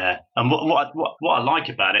 Yeah, and what I like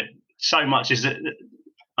about it so much is that,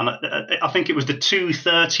 and I think it was the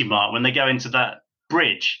 2:30 mark when they go into that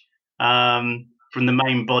bridge from the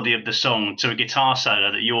main body of the song to a guitar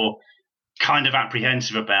solo that you're kind of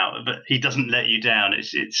apprehensive about, but he doesn't let you down.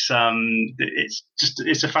 It's a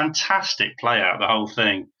fantastic play out, the whole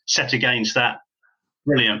thing, set against that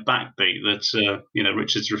brilliant backbeat that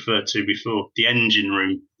Richard's referred to before, the engine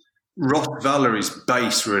room. Ross Valerie's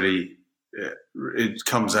bass really it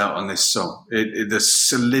comes out on this song. The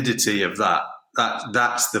solidity of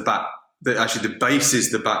that's the back. Actually, the bass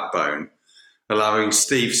is the backbone, allowing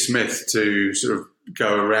Steve Smith to sort of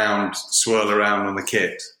go around, swirl around on the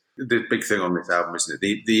kit. The big thing on this album, isn't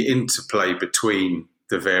it? The interplay between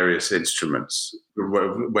the various instruments,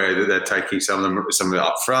 where they're taking some of them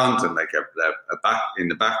up front and they get their back in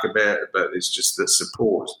the back a bit, but it's just the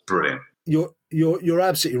support is brilliant. You're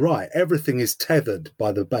absolutely right. Everything is tethered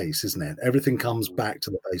by the bass, isn't it? Everything comes back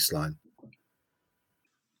to the bass line.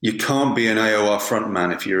 You can't be an AOR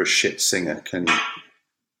frontman if you're a shit singer, can you?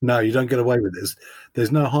 No, you don't get away with this.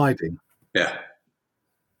 There's no hiding. Yeah.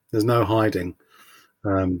 There's no hiding.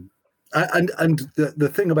 And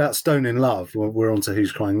the thing about Stone in Love, we're on to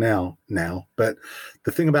Who's Crying Now, but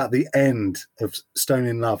the thing about the end of Stone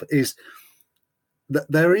in Love is that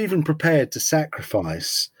they're even prepared to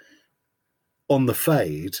sacrifice on the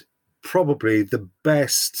fade probably the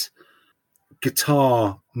best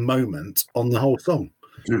guitar moment on the whole song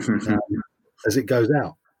as it goes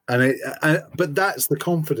out. But that's the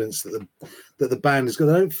confidence that the band has got.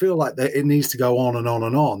 They don't feel like it needs to go on and on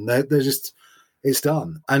and on. They're just, it's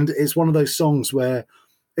done. And it's one of those songs where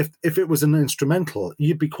if it was an instrumental,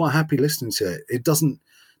 you'd be quite happy listening to it. It doesn't,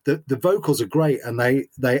 the vocals are great and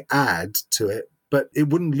they add to it, but it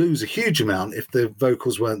wouldn't lose a huge amount if the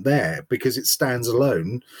vocals weren't there because it stands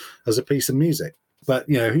alone as a piece of music. But,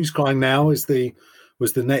 Who's Crying Now was the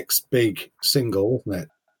next big single, wasn't it?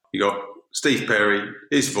 You got Steve Perry,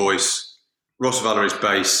 his voice, Ross Valerie's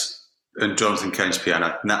bass, and Jonathan Cain's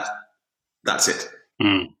piano. And that's it.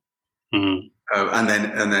 Mm. Mm. And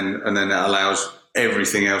then it allows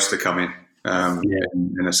everything else to come in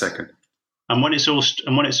a second. And when it's all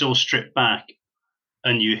stripped back,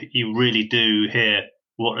 and you really do hear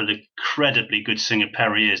what an incredibly good singer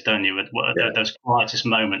Perry is, don't you? What are those quietest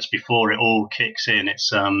moments before it all kicks in? He's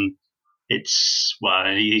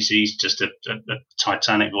just a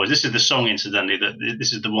titanic voice. This is the song, incidentally,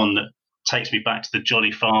 this is the one that takes me back to the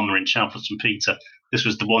Jolly Farmer in Chalfont St Peter. This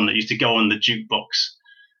was the one that used to go on the jukebox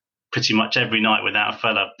pretty much every night without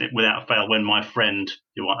fail when my friend,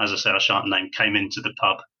 who, as I say, I shan't name, came into the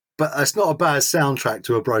pub. But it's not a bad soundtrack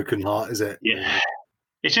to A Broken Heart, is it? Yeah.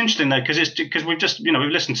 It's interesting though because we've just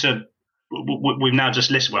we've listened to we've now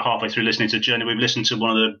just listened. We're halfway through listening to Journey. We've listened to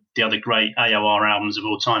one of the other great AOR albums of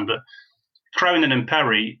all time, but Cronin and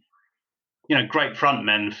Perry, great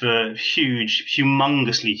frontmen for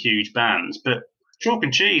humongously huge bands, but chalk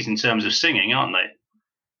and cheese in terms of singing, aren't they?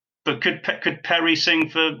 But could Perry sing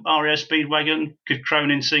for REO Speedwagon? Could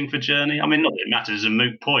Cronin sing for Journey? I mean, not that it matters, it's a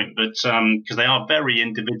moot point, but because they are very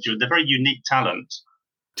individual, they're very unique talent.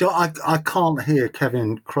 I can't hear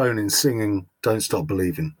Kevin Cronin singing "Don't Stop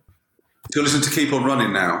Believing." To listen to "Keep On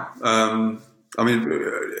Running" now. I mean,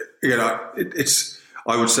 it's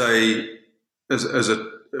I would say as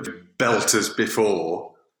a belt as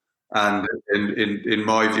before, and in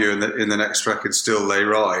my view, in the next track, "And Still They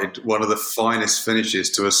Ride," one of the finest finishes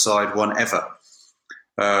to a side one ever.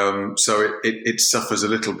 So it suffers a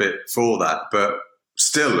little bit for that, but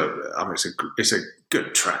still, I mean, it's a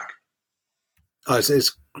good track. Oh,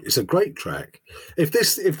 it's a great track. If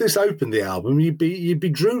this opened the album, you'd be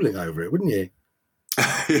drooling over it, wouldn't you?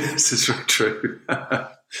 Yes, it's very true. I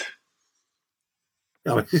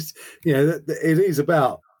mean, it is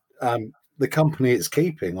about the company it's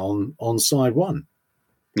keeping on side one.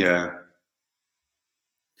 Yeah.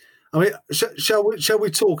 I mean, shall we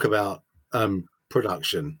talk about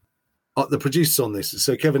production? The producers on this,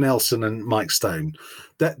 so Kevin Elson and Mike Stone,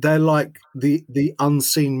 they're like the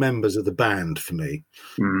unseen members of the band for me,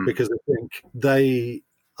 because I think they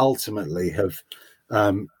ultimately have,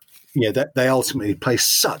 they ultimately play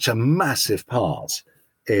such a massive part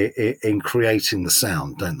in creating the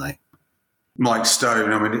sound, don't they? Mike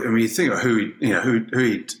Stone. I mean, you think of who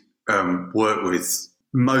he'd worked with.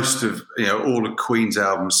 Most of all of Queen's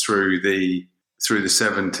albums through the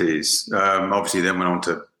 70s. Obviously, then went on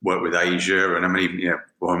to work with Asia, and even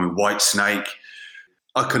Whitesnake.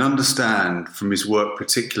 I can understand from his work,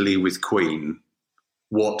 particularly with Queen,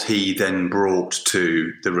 what he then brought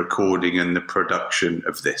to the recording and the production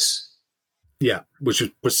of this. Yeah, which was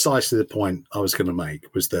precisely the point I was going to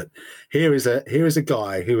make, was that here is a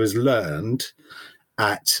guy who has learned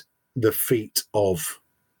at the feet of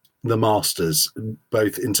the masters,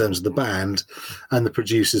 both in terms of the band and the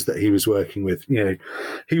producers that he was working with.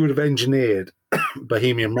 He would have engineered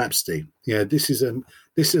Bohemian Rhapsody. This is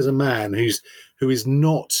a man who is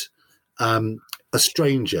not a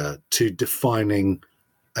stranger to defining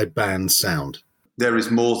a band's sound. There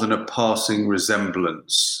is more than a passing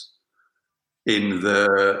resemblance in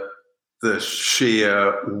the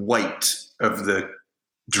sheer weight of the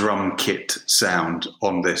drum kit sound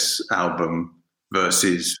on this album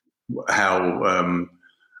versus how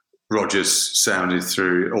Rogers sounded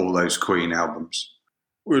through all those Queen albums.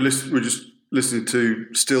 We're just listening to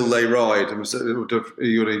 "Still They Ride." You got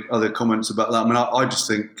any other comments about that? I mean, I just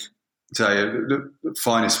think, the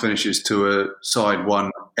finest finishes to a side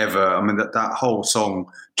one ever. I mean, that whole song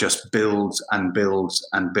just builds and builds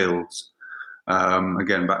and builds.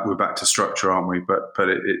 Again, we're back to structure, aren't we? But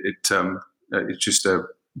it's just a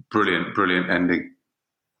brilliant ending.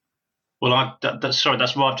 Well, sorry,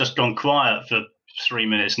 that's why I've just gone quiet for 3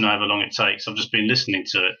 minutes and however long it takes. I've just been listening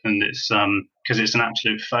to it, and it's because it's an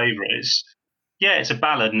absolute favourite. It's a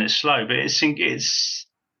ballad and it's slow, but it's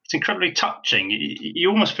incredibly touching. You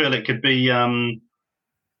almost feel it could be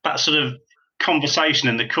that sort of conversation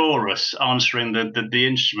in the chorus answering the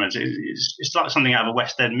instruments. It's like something out of a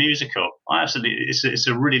West End musical. It's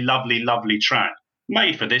a really lovely track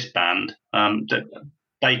made for this band, that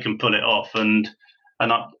they can pull it off. And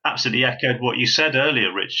I absolutely echoed what you said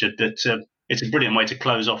earlier, Richard, that it's a brilliant way to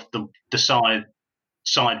close off the side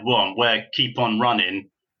one, where "Keep On Running,"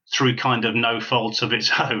 through kind of no fault of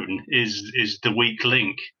its own, is the weak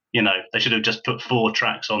link. They should have just put 4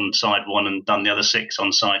 tracks on side one and done the other 6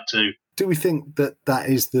 on side 2. Do we think that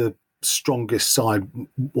is the strongest side,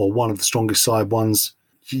 or one of the strongest side ones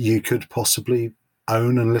you could possibly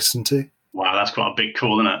own and listen to? Wow, that's quite a big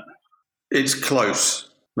call, isn't it? It's close.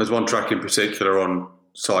 There's one track in particular on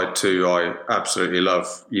side 2 I absolutely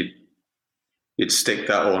love. You'd stick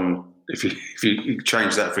that on if you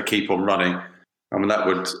change that for "Keep On Running." I mean, that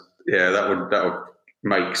would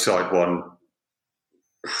make side 1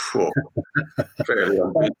 fairly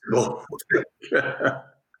unbeatable.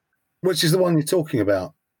 Which is the one you're talking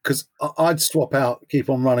about? Because I'd swap out "Keep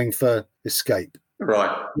On Running" for "Escape."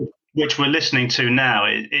 Right. Which we're listening to now.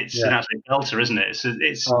 It's an absolute belter, isn't it?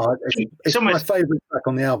 It's my almost favourite track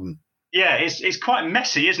on the album. Yeah, it's quite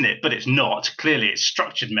messy, isn't it? But it's not. Clearly, it's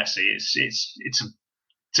structured messy.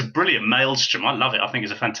 It's a brilliant maelstrom. I love it. I think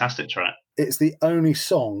it's a fantastic track. It's the only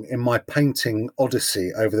song in my painting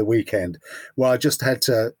odyssey over the weekend where I just had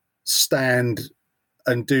to stand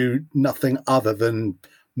and do nothing other than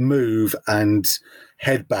move and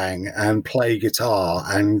headbang and play guitar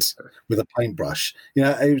and with a paintbrush.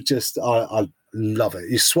 It was just, I love it.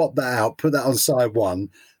 You swap that out, put that on side one.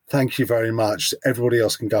 Thank you very much. Everybody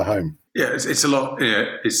else can go home. Yeah, it's a lot.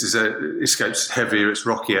 Yeah, Escape's heavier, it's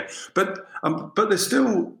rockier, but there's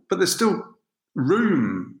still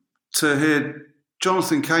room to hear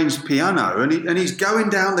Jonathan Cain's piano, and he's going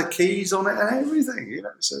down the keys on it and everything.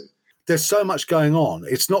 So there's so much going on.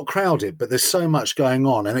 It's not crowded, but there's so much going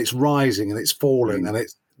on, and it's rising and it's falling, and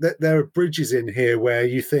there are bridges in here where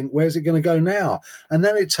you think, where's it going to go now? And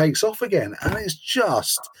then it takes off again, and it's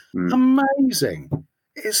just amazing.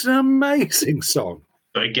 It's an amazing song.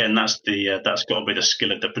 But again, that's got to be the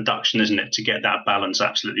skill of the production, isn't it, to get that balance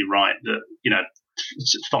absolutely right. That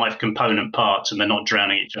 5 component parts, and they're not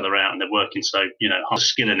drowning each other out, and they're working. So hard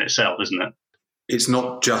skill in itself, isn't it? It's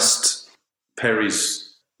not just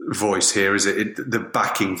Perry's voice here, is it? The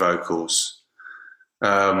backing vocals,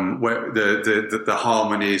 where the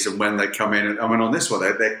harmonies, and when they come in. I mean, on this one,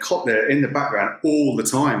 they're in the background all the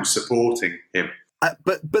time, supporting him.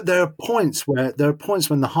 But there are points when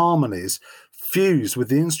the harmonies fuse with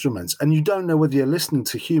the instruments, and you don't know whether you're listening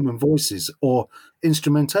to human voices or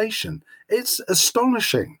instrumentation. It's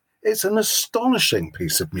astonishing. It's an astonishing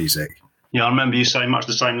piece of music. Yeah, I remember you saying much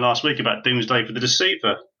the same last week about Doomsday for the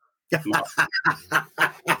Deceiver.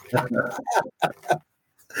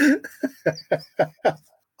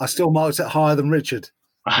 I still marked it higher than Richard.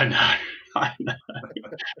 I know.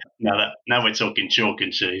 Now we're talking chalk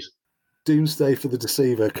and cheese. Doomsday for the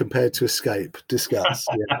Deceiver compared to Escape. Discuss.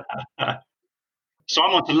 Yeah. So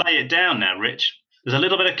I want to lay it down now, Rich. There's a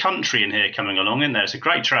little bit of country in here coming along in there. It's a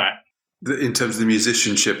great track. In terms of the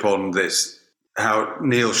musicianship on this, how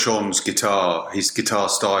Neil Sean's guitar, his guitar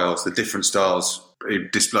styles, the different styles he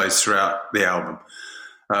displays throughout the album,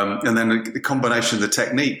 and then the combination of the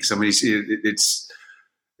techniques. I mean, it's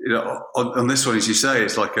on this one, as you say,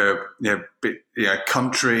 it's like a bit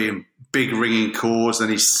country and big ringing chords. Then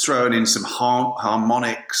he's throwing in some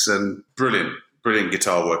harmonics and brilliant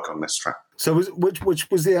guitar work on this track. So which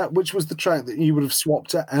was the track that you would have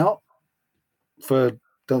swapped it out for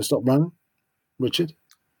Don't Stop Running, Richard?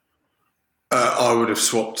 I would have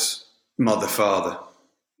swapped Mother Father.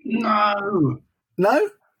 No,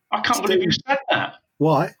 I can't believe you said that.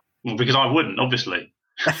 Why? Well, because I wouldn't, obviously.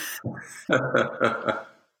 I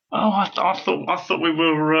thought we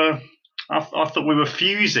were. I thought we were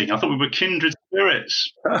fusing. I thought we were kindred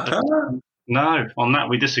spirits. No, on that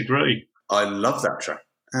we disagree. I love that track.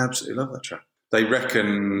 Absolutely love that track. They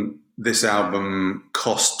reckon this album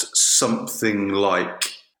cost something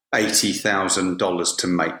like $80,000 to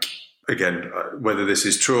make. Again, whether this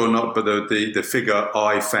is true or not, but the figure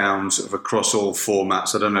I found sort of across all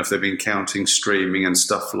formats, I don't know if they've been counting streaming and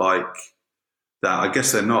stuff like that. I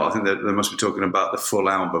guess they're not. I think they must be talking about the full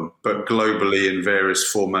album. But globally, in various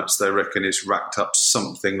formats, they reckon it's racked up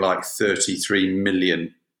something like 33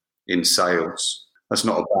 million in sales. That's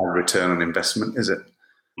not a bad return on investment, is it?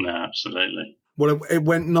 No, absolutely. Well, it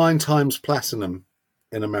went 9 times platinum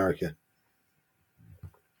in America.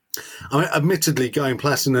 I mean, admittedly, going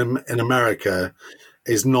platinum in America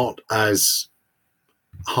is not as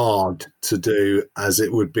hard to do as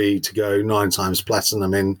it would be to go 9 times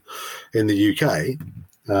platinum in the UK.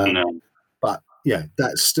 No. But yeah,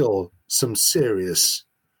 that's still some serious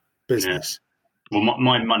business. Yeah. Well,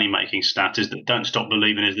 my money-making stat is that Don't Stop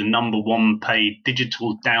Believing is the number 1 paid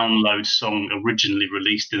digital download song originally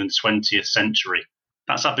released in the 20th century.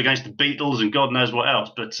 That's up against the Beatles and God knows what else.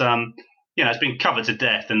 But, it's been covered to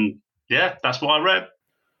death. And, yeah, that's what I read.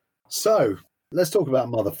 So let's talk about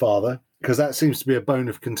Mother Father, because that seems to be a bone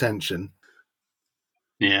of contention.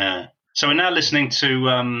 Yeah. So we're now listening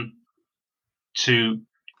to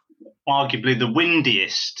arguably the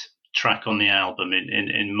windiest track on the album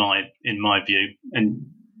in my view, and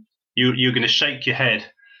you're going to shake your head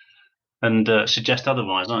and suggest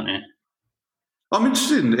otherwise, aren't you? I'm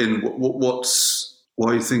interested in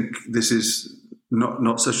why you think this is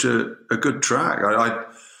not such a good track. I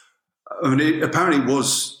mean, it apparently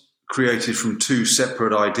was created from 2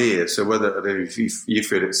 separate ideas. So whether if you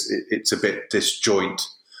feel it's a bit disjoint,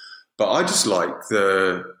 but I just like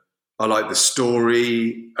the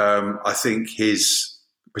story. I think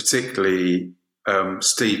particularly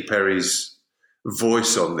Steve Perry's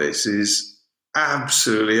voice on this is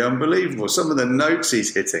absolutely unbelievable. Some of the notes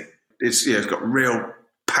he's hitting, it's got real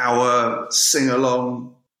power, sing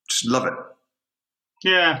along, just love it.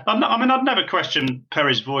 Yeah, I'd never question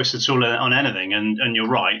Perry's voice at all on anything, and you're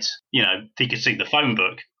right. He could sing the phone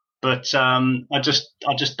book, but I just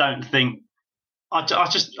don't think I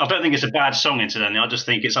don't think it's a bad song, incidentally. I just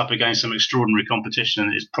think it's up against some extraordinary competition,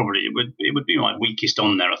 and it would be my weakest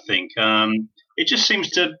on there. I think it just seems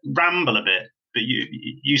to ramble a bit. But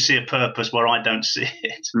you see a purpose where I don't see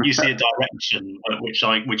it. You see a direction which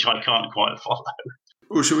I can't quite follow.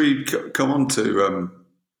 Well, should we come on to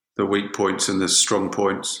the weak points and the strong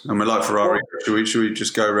points? I mean, like Ferrari, should we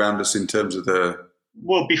just go around us in terms of the?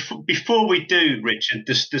 Well, before we do, Richard,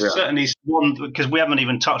 there's certainly one, because we haven't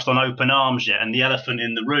even touched on Open Arms yet, and the elephant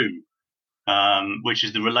in the room, which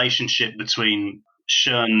is the relationship between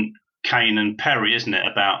Shearn, Cain, and Perry, isn't it?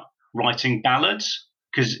 About writing ballads,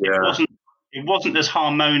 because it wasn't as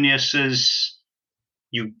harmonious as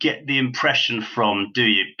you get the impression from, do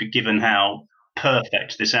you? Given how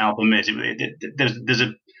perfect this album is,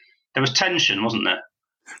 there was tension, wasn't there?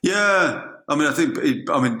 Yeah, I mean,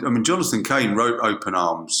 I mean, Jonathan Cain wrote Open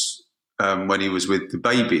Arms when he was with the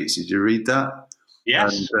Babies. Did you read that?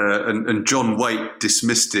 Yes. And John Waite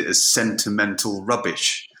dismissed it as sentimental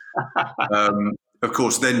rubbish. Of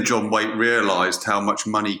course, then John Waite realised how much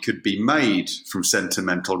money could be made from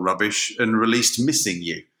sentimental rubbish and released Missing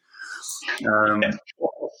You.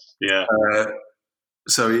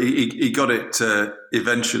 So he got it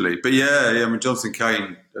eventually. But I mean, Jonathan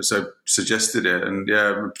Cain suggested it. And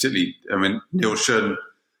particularly, I mean, Neil Shearn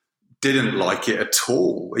didn't like it at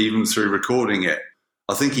all, even through recording it.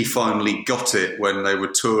 I think he finally got it when they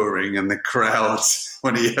were touring and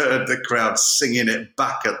when he heard the crowd singing it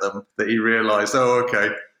back at them, that he realised, oh, okay,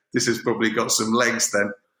 this has probably got some legs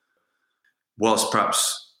then. Whilst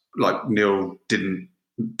perhaps like Neil didn't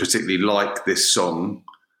particularly like this song,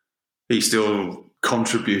 he still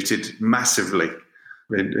contributed massively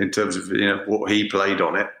in terms of what he played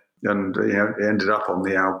on it, and it ended up on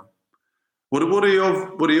the album. What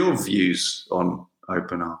are your views on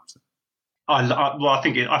Open Arms? I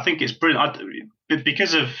think it's brilliant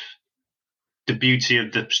because of the beauty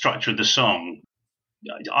of the structure of the song.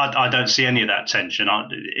 I don't see any of that tension.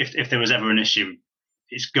 If there was ever an issue,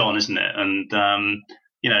 it's gone, isn't it? And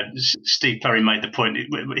Steve Perry made the point.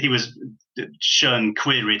 Shearn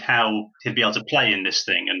queried how he'd be able to play in this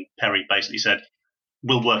thing, and Perry basically said,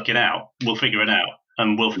 "We'll work it out. We'll figure it out,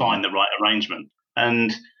 and we'll find the right arrangement."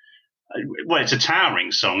 And it's a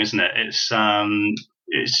towering song, isn't it?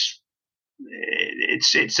 It's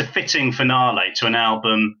a fitting finale to an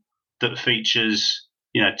album that features,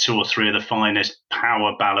 2 or 3 of the finest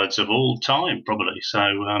power ballads of all time, probably. So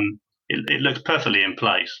it looks perfectly in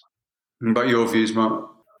place. What about your views, Mark?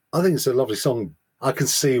 I think it's a lovely song. I can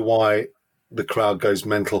see why the crowd goes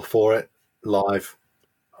mental for it live.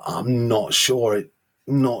 I'm not sure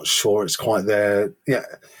it's quite there. Yeah,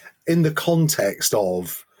 in the context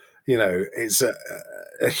of, it's a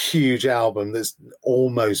huge album that's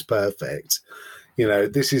almost perfect.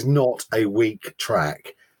 This is not a weak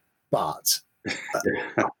track, but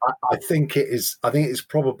I think it is. I think it's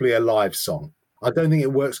probably a live song. I don't think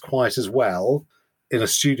it works quite as well in a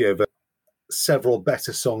studio, but several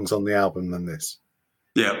better songs on the album than this.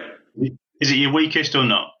 Yeah. Is it your weakest or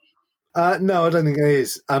not? No, I don't think it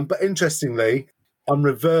is. But interestingly, I'm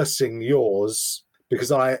reversing yours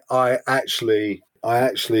because I actually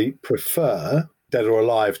prefer Dead or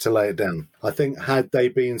Alive to Lay It Down. I think had they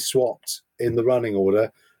been swapped in the running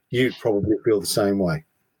order, you'd probably feel the same way.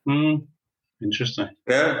 Interesting.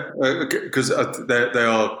 Yeah, because they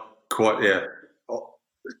are quite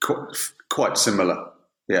similar.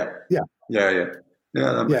 Yeah.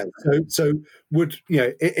 So would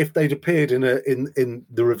if they'd appeared in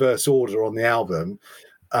the reverse order on the album,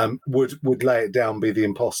 would Lay It Down be the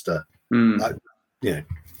imposter?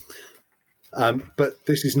 But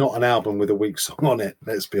this is not an album with a weak song on it.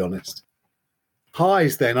 Let's be honest.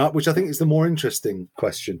 Highs then, which I think is the more interesting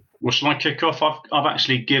question. Well, shall I kick off? I've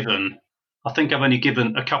actually given. I think I've only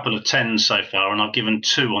given a couple of 10s so far, and I've given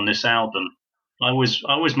 2 on this album. I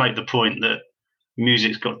always make the point that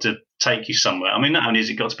music's got to take you somewhere. I mean, not only has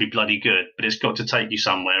it got to be bloody good, but it's got to take you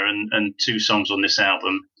somewhere. And 2 songs on this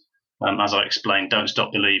album, as I explained, Don't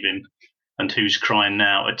Stop Believing and Who's Crying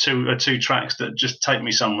Now, are two tracks that just take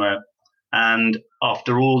me somewhere. And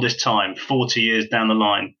after all this time, 40 years down the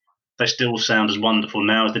line, they still sound as wonderful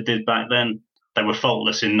now as they did back then. They were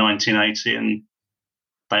faultless in 1980, and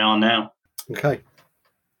they are now. Okay.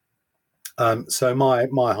 So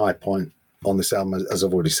my high point on this album, as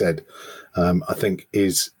I've already said, I think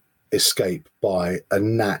is Escape by a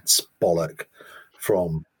gnat's bollock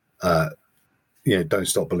from, Don't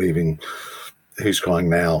Stop Believing, Who's Crying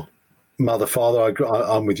Now, Mother, Father.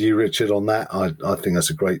 I'm with you, Richard, on that. I think that's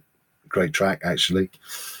a great track, actually.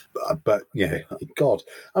 But God,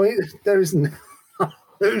 I mean, there isn't.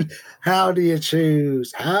 How do you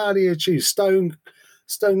choose? Stone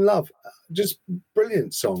Stone Love, just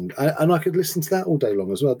brilliant song, and I could listen to that all day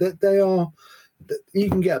long as well. They are. You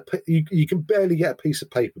can you can barely get a piece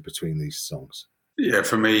of paper between these songs. Yeah,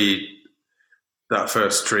 for me, that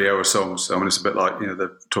first trio of songs. I mean, it's a bit like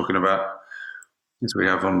they're talking about as we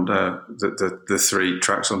have on the 3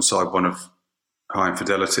 tracks on side 1 of High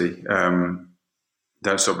Infidelity.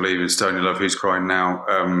 Don't Stop Believing, Stony Love, Who's Crying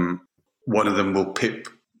Now. One of them will pip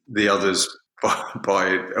the others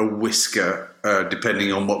by a whisker,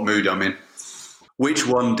 depending on what mood I'm in. Which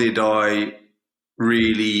one did I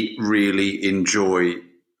really, really enjoy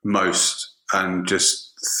most and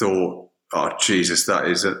just thought, oh, Jesus, that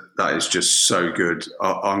is just so good.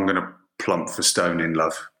 I'm going to plump for Stone in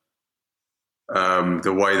Love.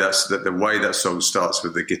 The way that song starts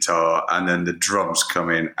with the guitar and then the drums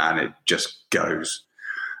come in and it just goes.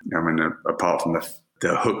 I mean, apart from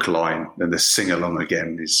the hook line and the sing-along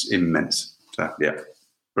again is immense. So, yeah,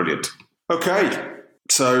 brilliant. Okay,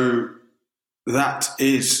 so that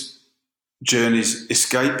is Journey's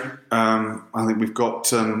Escape. I think we've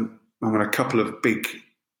got a couple of big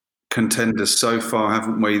contenders so far,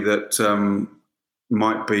 haven't we, that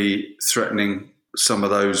might be threatening some of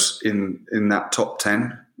those in that top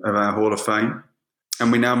 10 of our Hall of Fame.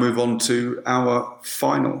 And we now move on to our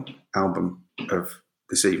final album of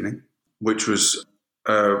this evening, which was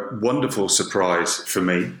a wonderful surprise for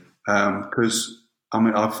me because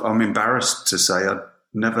I'm embarrassed to say I'd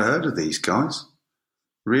never heard of these guys.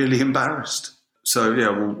 Really embarrassed. So yeah,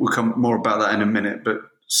 we'll come more about that in a minute. But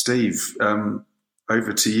Steve,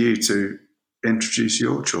 over to you to introduce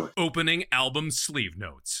your choice. Opening album sleeve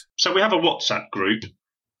notes. So we have a WhatsApp group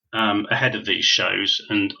ahead of these shows,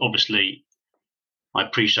 and obviously I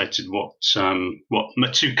appreciated what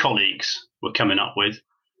my 2 colleagues were coming up with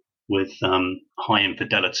High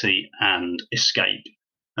Infidelity and Escape,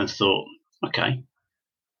 and thought, okay,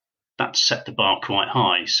 that set the bar quite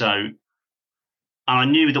high. So I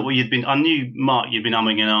knew that I knew, Mark, you'd been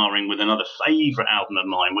umming and ahhing with another favourite album of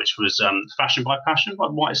mine, which was Fashion by Passion by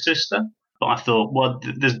White Sister. But I thought, well,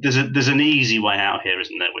 there's an easy way out here,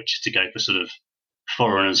 isn't there, which is to go for sort of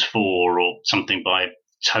Foreigners 4 or something by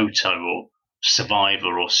Toto or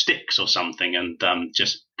Survivor or Styx or something, and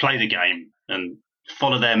just play the game and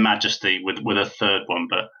follow their majesty with a third one.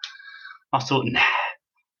 But I thought, nah.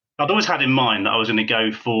 I'd always had in mind that I was going to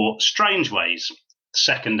go for Strange Ways'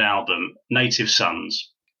 second album, Native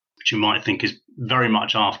Sons, which you might think is very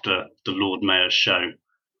much after the Lord Mayor's show.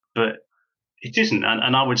 But it isn't.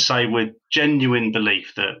 And I would say with genuine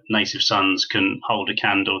belief that Native Sons can hold a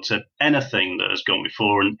candle to anything that has gone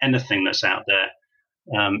before and anything that's out there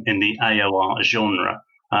in the AOR genre.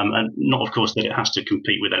 And not, of course, that it has to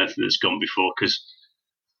compete with anything that's gone before, because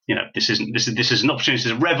this is an opportunity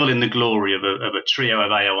to revel in the glory of a trio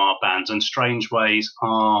of AOR bands, and Strange Ways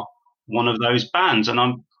are one of those bands. And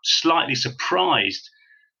I'm slightly surprised,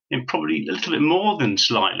 in probably a little bit more than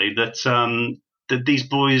slightly, that these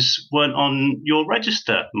boys weren't on your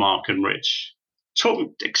register, Mark and Rich.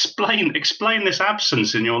 Explain this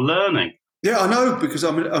absence in your learning. Yeah, I know, because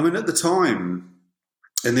I mean at the time,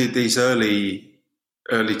 in these early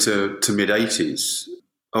to mid 80s,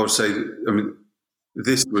 I would say,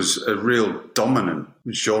 this was a real dominant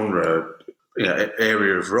genre,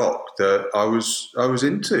 area of rock that I was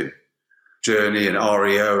into. Journey and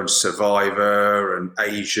REO and Survivor and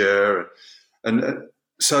Asia, and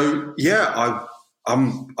so yeah,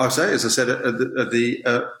 I say, as I said at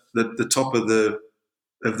the top of the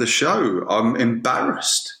show, I'm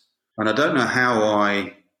embarrassed, and I don't know how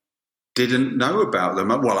I didn't know about them.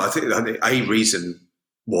 Well, I think a reason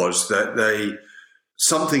was that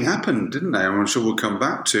something happened, didn't they? I'm sure we'll come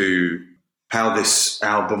back to how this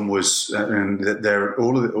album was, and that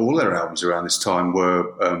all their albums around this time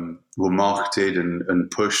were marketed and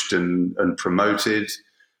pushed and promoted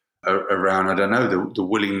around, I don't know, the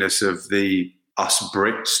willingness of us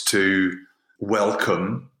Brits to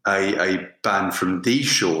welcome a band from these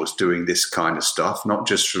shores doing this kind of stuff, not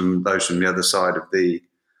just from those from the other side of the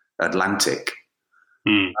Atlantic.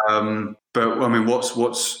 But I mean, what's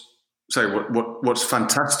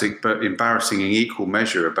fantastic but embarrassing in equal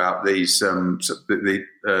measure about these nights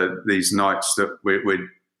that we're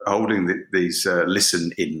holding these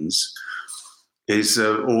listen-ins is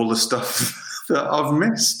all the stuff that I've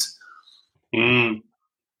missed.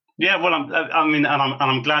 Yeah, well,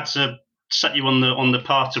 I'm glad to set you on the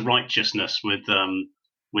path to righteousness with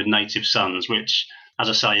Native Sons, which, as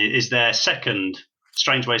I say, is their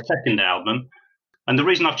Strange Ways' second album. And the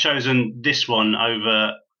reason I've chosen this one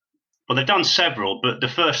over, well, they've done several, but the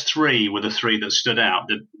first 3 were the 3 that stood out.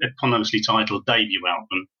 The eponymously titled debut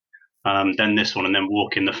album, then this one, and then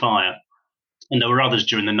Walk in the Fire. And there were others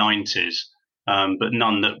during the 90s, but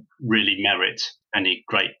none that really merit any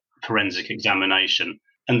great forensic examination.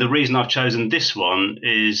 And the reason I've chosen this one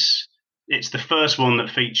is it's the first one that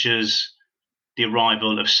features the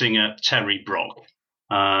arrival of singer Terry Brock,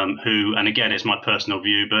 who, and again, it's my personal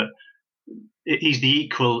view, but he's the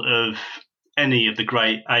equal of any of the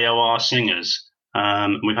great AOR singers.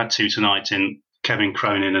 We've had two tonight in Kevin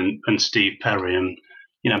Cronin and Steve Perry, and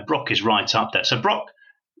Brock is right up there. So Brock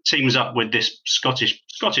teams up with this Scottish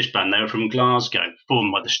band. They were from Glasgow,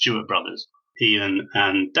 formed by the Stewart brothers, Ian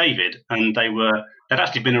and David, and they'd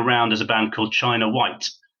actually been around as a band called China White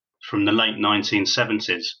from the late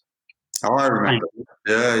 1970s. Oh, I remember.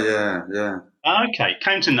 Yeah. Okay,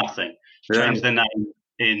 came to nothing. Changed their name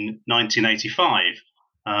in 1985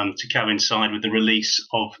 to coincide with the release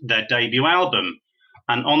of their debut album.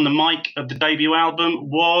 And on the mic of the debut album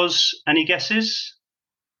was, any guesses?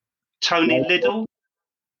 Tony Liddell?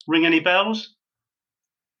 Ring any bells?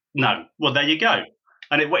 No. Well, there you go.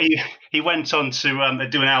 And he went on to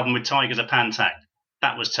do an album with Tigers of Pantang.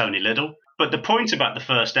 That was Tony Liddell. But the point about the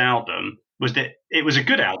first album was that it was a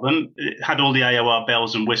good album. It had all the AOR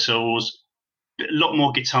bells and whistles, a lot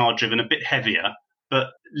more guitar driven, a bit heavier. But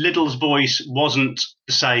Liddell's voice wasn't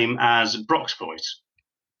the same as Brock's voice.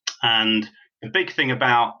 And the big thing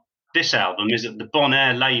about this album is that the Bon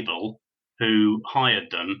Air label, who hired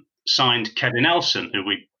them, signed Kevin Elson, who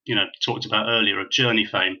we talked about earlier of Journey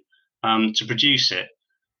fame, to produce it.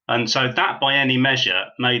 And so that, by any measure,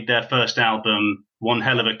 made their first album one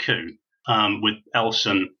hell of a coup, with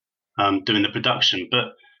Elson doing the production.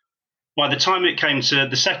 But by the time it came to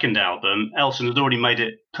the second album, Elson had already made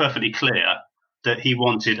it perfectly clear that he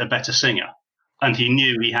wanted a better singer. And he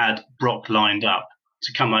knew he had Brock lined up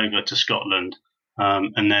to come over to Scotland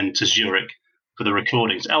and then to Zurich for the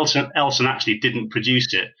recordings. Elson actually didn't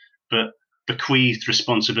produce it, but bequeathed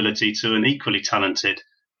responsibility to an equally talented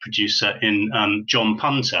producer in John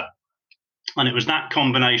Punter. And it was that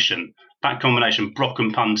combination, Brock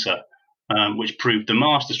and Punter, which proved the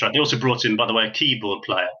masterstroke. They also brought in, by the way, a keyboard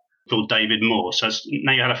player called David Moore. So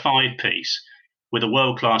now you had a 5-piece with a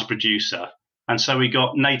world-class producer. And so we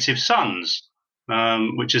got Native Sons,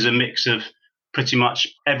 which is a mix of pretty much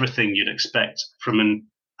everything you'd expect from an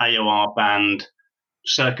AOR band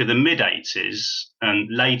circa the mid-'80s and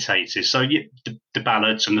late 80s. So the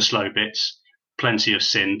ballads and the slow bits, plenty of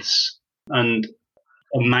synths, and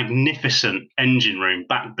a magnificent engine room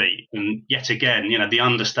backbeat. And yet again, the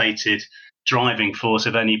understated driving force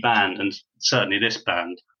of any band, and certainly this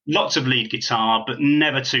band. Lots of lead guitar, but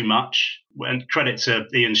never too much. And credit to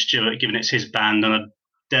Ian Stewart, given it's his band, and I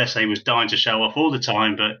dare say he was dying to show off all the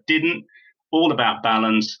time, but didn't. All about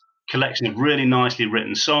balance, collection of really nicely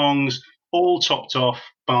written songs, all topped off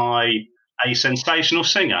by a sensational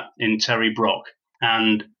singer in Terry Brock.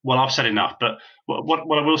 And, well, I've said enough, but what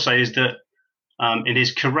I will say is that in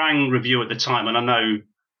his Kerrang review at the time, and I know,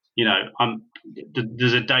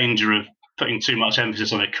 there's a danger of putting too much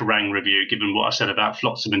emphasis on a Kerrang review, given what I said about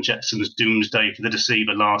Flotsam and Jetsam's Doomsday for the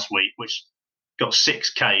Deceiver last week, which got 6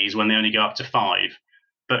 Ks when they only go up to 5.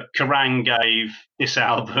 But Kerrang gave this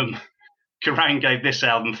album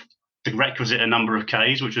the requisite number of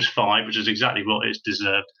Ks, which was 5, which is exactly what it's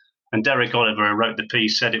deserved. And Derek Oliver, who wrote the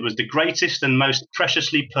piece, said it was the greatest and most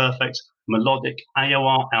preciously perfect melodic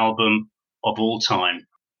AOR album of all time.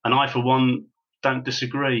 And I, for one, don't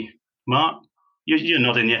disagree. Mark, you're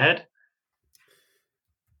nodding your head.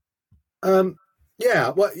 Yeah,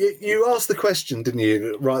 well, you asked the question, didn't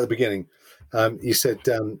you, right at the beginning? You said,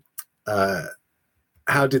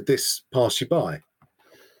 how did this pass you by?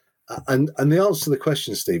 And the answer to the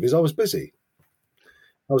question, Steve, is I was busy.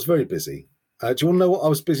 I was very busy. Do you want to know what I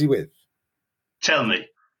was busy with? Tell me.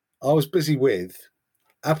 I was busy with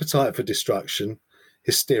Appetite for Destruction,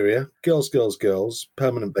 Hysteria, Girls, Girls, Girls,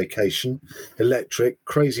 Permanent Vacation, Electric,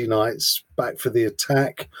 Crazy Nights, Back for the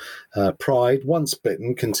Attack, Pride, Once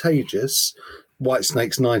Bitten, Contagious,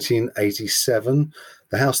 Whitesnake's 1987,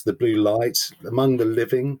 The House of the Blue Light, Among the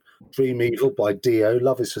Living, Dream Evil by Dio,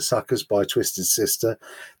 Love is for Suckers by Twisted Sister.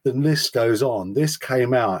 The list goes on. This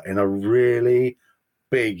came out in a really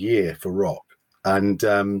big year for rock. And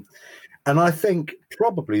I think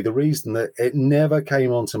probably the reason that it never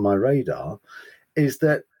came onto my radar is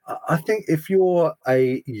that I think if you're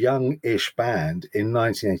a young-ish band in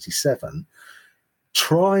 1987,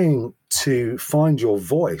 trying to find your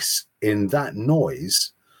voice in that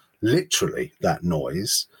noise, literally that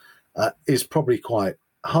noise, is probably quite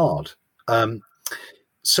hard.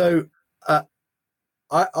 So I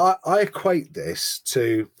equate this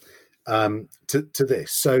to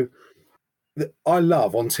this. So I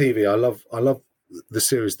love on TV. I love the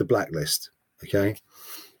series The Blacklist. Okay,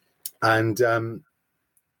 and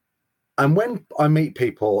And when I meet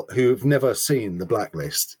people who've never seen The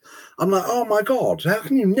Blacklist, I'm like, oh my God, how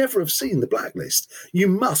can you never have seen The Blacklist? You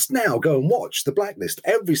must now go and watch The Blacklist,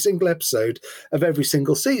 every single episode of every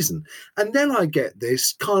single season. And then I get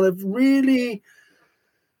this kind of really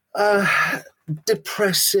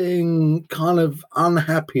depressing kind of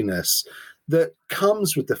unhappiness that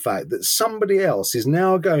comes with the fact that somebody else is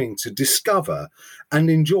now going to discover and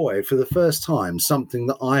enjoy for the first time something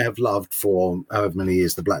that I have loved for however many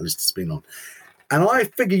years The Blacklist has been on. And I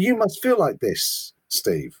figure you must feel like this,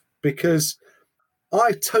 Steve, because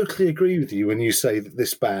I totally agree with you when you say that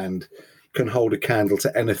this band can hold a candle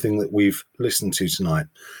to anything that we've listened to tonight.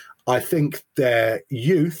 I think their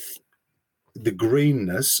youth, the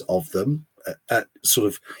greenness of them at sort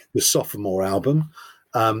of the sophomore album,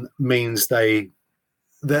 means they're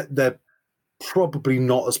probably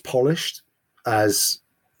not as polished as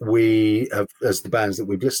as the bands that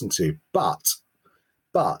we've listened to, but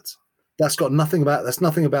that's nothing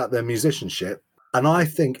about their musicianship. And I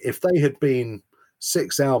think if they had been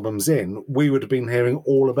 6 albums in, we would have been hearing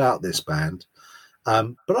all about this band.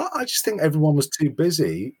 But I just think everyone was too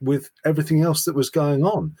busy with everything else that was going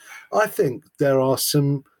on. I think there are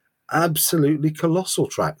some absolutely colossal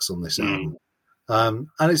tracks on this album. And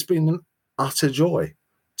it's been an utter joy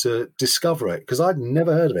to discover it because I'd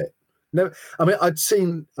never heard of it. No, I mean, I'd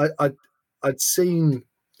seen.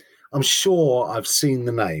 I'm sure I've seen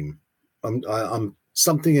the name. I'm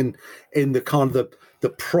something in the kind of the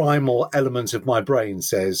primal element of my brain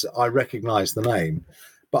says I recognise the name,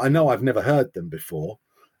 but I know I've never heard them before.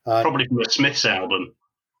 Probably from a Smiths album.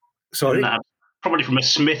 Sorry, probably from a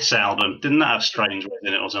Smiths album. Didn't that have Strange Ways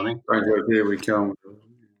in it or something? Strange Ways, Here We Come.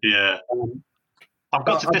 Yeah. I've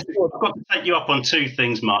got to take you up on 2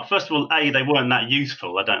 things, Mark. First of all, A, they weren't that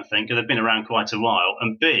youthful, I don't think, because they've been around quite a while.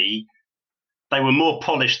 And B, they were more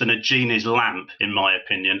polished than a genie's lamp, in my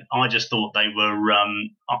opinion. I just thought they were.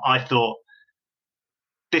 I thought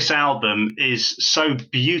this album is so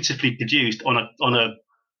beautifully produced on a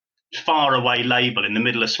faraway label in the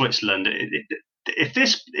middle of Switzerland.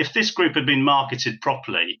 If this group had been marketed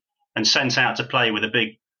properly and sent out to play with a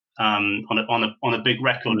big on a big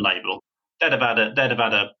record label, they'd have had a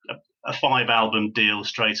 5-album deal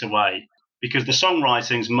straight away because the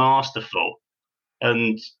songwriting's masterful.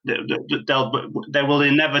 And there will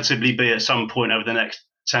inevitably be at some point over the next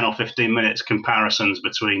 10 or 15 minutes comparisons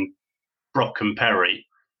between Brock and Perry,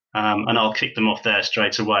 and I'll kick them off there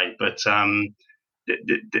straight away. But I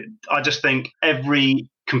just think every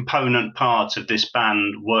component part of this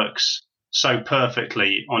band works so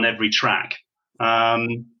perfectly on every track,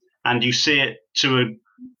 and you see it to a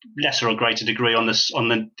lesser or greater degree on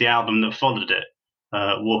the album that followed it,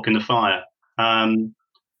 Walk in the Fire.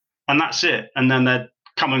 And that's it. And then they're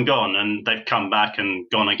come and gone, and they've come back and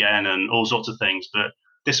gone again, and all sorts of things. But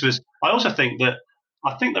this was. I also think they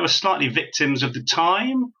were slightly victims of the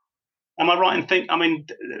time. Am I right in thinking? I mean,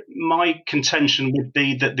 my contention would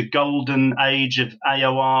be that the golden age of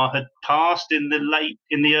AOR had passed in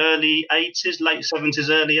the early 80s, late 70s,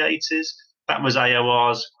 early 80s. That was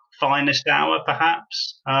AOR's finest hour,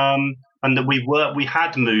 perhaps, and that we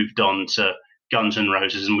had moved on to Guns N'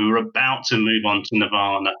 Roses, and we were about to move on to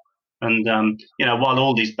Nirvana. And, while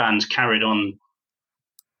all these bands carried on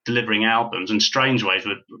delivering albums, and Strange Ways,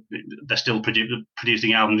 they're still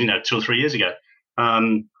producing albums, 2 or 3 years ago.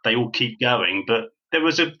 They all keep going. But there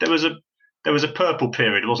was a purple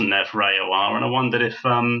period, wasn't there, for AOR? And I wondered if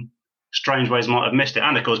Strange Ways might have missed it.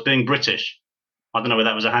 And, of course, being British, I don't know whether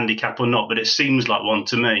that was a handicap or not, but it seems like one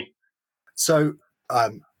to me. So, I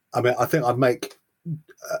think I'd make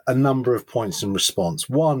a number of points in response.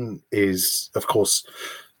 One is, of course,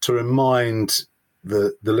 to remind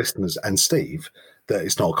the listeners and Steve that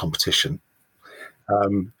it's not a competition.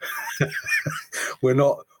 We're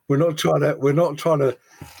not trying to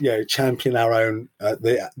champion our own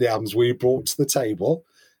the albums we brought to the table.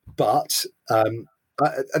 But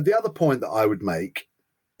the other point that I would make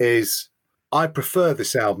is I prefer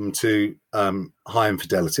this album to High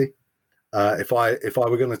Infidelity. If I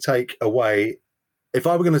were going to take away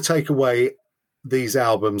these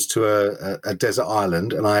albums to a desert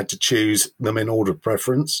island, and I had to choose them in order of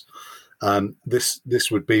preference, this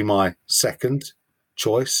would be my second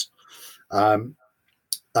choice. I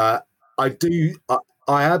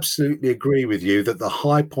absolutely agree with you that the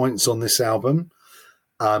high points on this album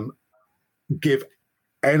give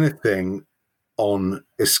anything on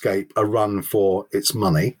Escape a run for its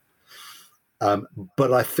money.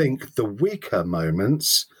 But I think the weaker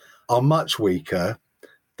moments are much weaker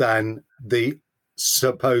than the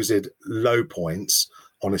supposed low points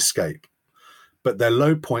on Escape. But their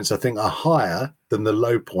low points, I think, are higher than the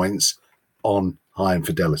low points on High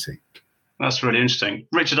Infidelity. That's really interesting.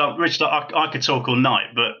 Richard, I could talk all night,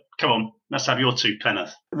 but come on, let's have your two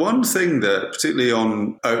penneth. One thing that, particularly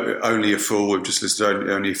on Only a Fool, we've just listened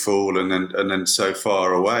to Only a Fool, and then So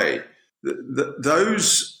Far Away.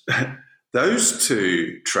 Those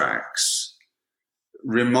two tracks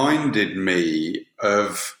reminded me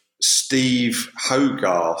of Steve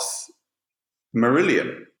Hogarth,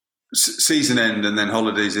 Marillion. Season End and then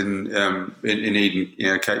Holidays in Eden,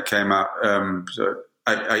 came out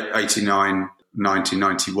 89, 90,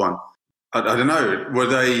 91. I don't know. Were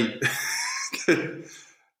they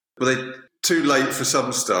too late for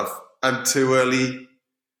some stuff and too early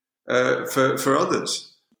for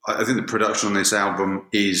others? I think the production on this album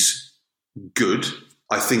is good.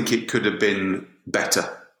 I think it could have been better.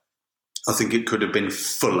 I think it could have been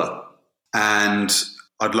fuller. And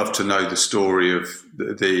I'd love to know the story of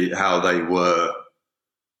how they were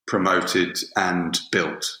promoted and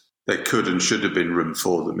built. There could and should have been room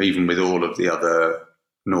for them, even with all of the other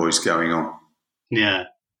noise going on. Yeah.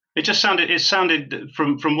 It sounded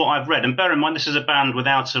from what I've read, and bear in mind this is a band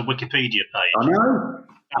without a Wikipedia page. I know.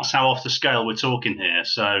 That's how off the scale we're talking here.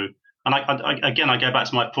 So, and I go back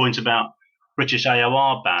to my point about British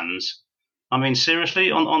AOR bands. I mean,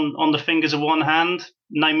 seriously, on the fingers of one hand,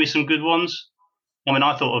 name me some good ones. I mean,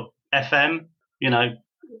 I thought of FM, and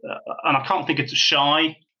I can't think of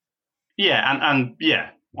Shy. Yeah, and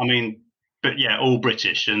yeah, I mean, but yeah, all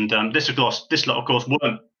British. And this lot, of course,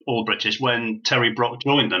 weren't all British when Terry Brock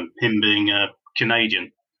joined them, him being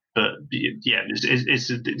Canadian. But yeah,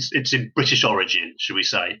 it's in British origin, should we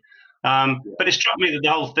say? But it struck me that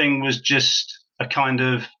the whole thing was just a kind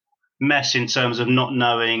of mess in terms of not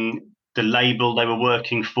knowing the label they were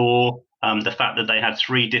working for, the fact that they had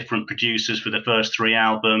three different producers for the first three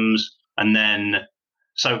albums, and then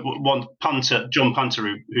John Punter,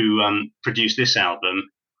 who produced this album,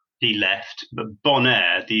 he left, but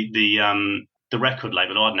Bonaire, the record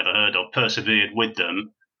label I'd never heard of, persevered with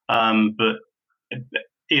them, but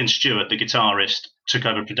Ian Stewart, the guitarist, took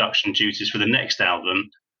over production duties for the next album,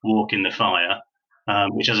 Walk in the Fire,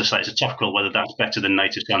 which, as I say, it's a tough call whether that's better than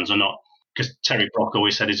Native Sons or not, because Terry Brock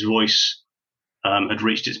always said his voice had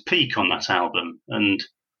reached its peak on that album. And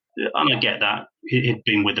I get that. He'd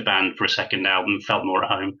been with the band for a second album, felt more at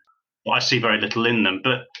home. But I see very little in them.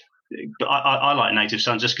 But I like Native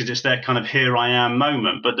Sons just because it's their kind of here I am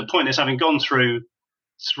moment. But the point is, having gone through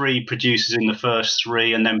three producers in the first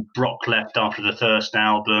three, and then Brock left after the first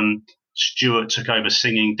album, Stewart took over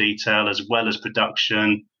singing detail as well as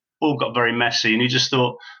production, all got very messy, and you just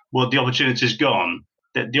thought, well, the opportunity's gone.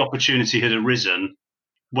 The opportunity had arisen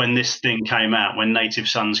when this thing came out, when Native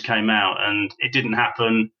Sons came out, and it didn't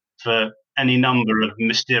happen for any number of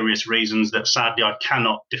mysterious reasons that sadly I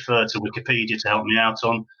cannot defer to Wikipedia to help me out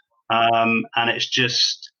on, and it's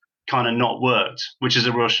just kind of not worked, which is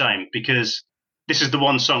a real shame, because this is the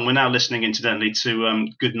one song we're now listening, incidentally, to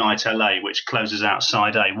Goodnight LA, which closes out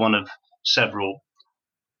side A, one of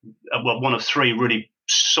three really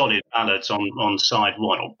solid ballads on side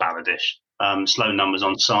one, or balladish, slow numbers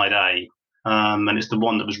on side A. And it's the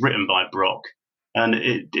one that was written by Brock. And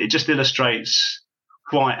it just illustrates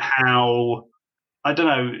quite how, I don't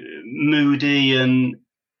know, moody and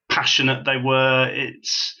passionate they were.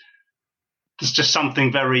 There's just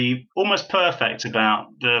something very almost perfect about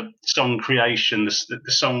the song creation, the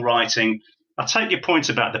songwriting. I take your point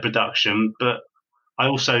about the production, but I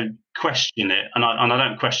also question it. And I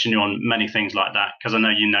don't question you on many things like that, because I know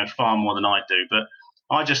you know far more than I do. But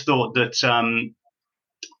I just thought that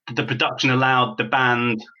the production allowed the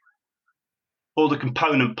band, all the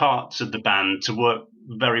component parts of the band, to work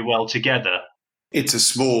very well together. It's a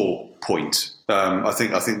small point. I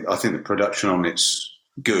think the production on it's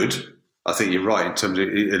good. I think you're right in terms of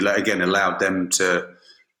it, again, allowed them to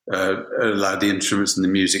allow the instruments and the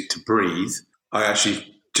music to breathe. I actually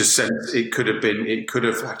just said it could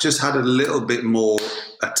have just had a little bit more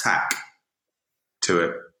attack to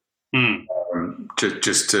it.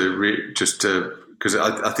 Because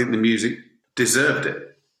I think the music deserved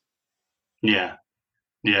it. Yeah.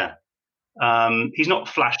 He's not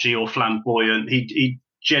flashy or flamboyant. He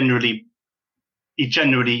generally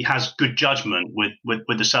has good judgment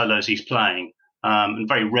with the solos he's playing, and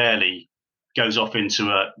very rarely goes off into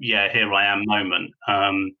a here I am moment.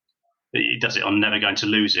 He does it on Never Going to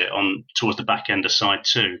Lose It towards the back end of side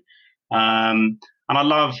two, and I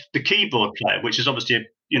love the keyboard player, which is obviously a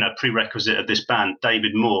prerequisite of this band,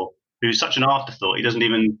 David Moore, who's such an afterthought.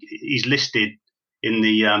 He's listed in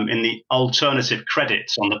the alternative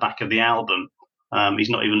credits on the back of the album. He's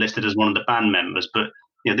not even listed as one of the band members, but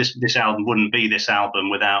this album wouldn't be this album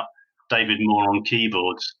without David Moore on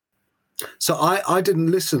keyboards. So I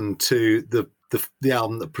didn't listen to the the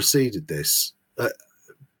album that preceded this.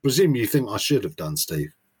 Presume you think I should have done,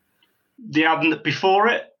 Steve. The album that before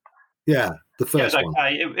it, Yeah, the yeah, it first was one.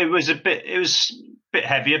 okay. It was a bit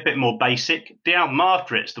heavier, a bit more basic. The album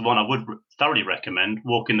after it's the one I would thoroughly recommend,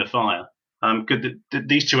 Walk in the Fire. Good.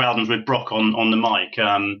 These two albums with Brock on the mic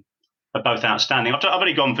are both outstanding. I've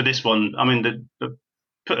only gone for this one. I mean,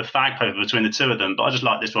 put a fag paper between the two of them, but I just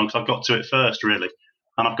like this one because I got to it first, really,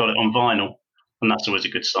 and I've got it on vinyl, and that's always a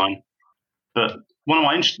good sign. But one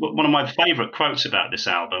of my favourite quotes about this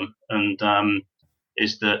album, and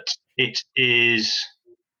is that it is,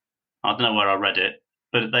 I don't know where I read it,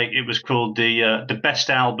 but it was called the best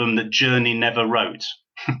album that Journey never wrote,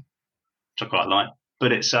 which I quite like.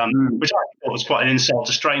 But it's which I thought was quite an insult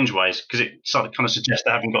to Strange Ways, because it sort of kind of suggests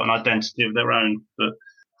they haven't got an identity of their own. But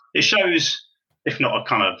it shows, if not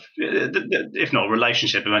a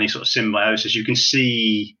relationship of any sort of symbiosis, you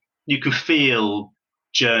can feel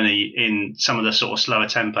Journey in some of the sort of slower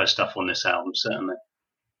tempo stuff on this album.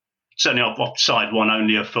 Certainly off side one,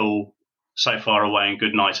 Only a Fool, So Far Away, and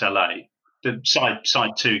Good Night LA. The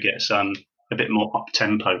side two gets a bit more up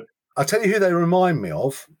tempo. I'll tell you who they remind me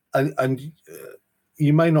of, and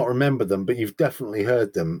you may not remember them, but you've definitely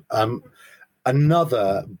heard them.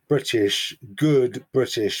 Another good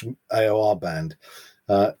British AOR band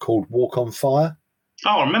called Walk on Fire.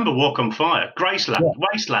 Oh, I remember Walk on Fire. Graceland, Yeah.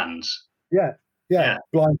 Wastelands. Yeah.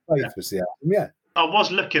 Blind Faith was the album. Yeah. I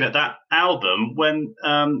was looking at that album when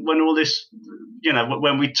all this,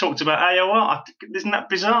 when we talked about AOR. Isn't that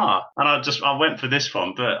bizarre? And I went for this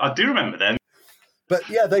one, but I do remember them. But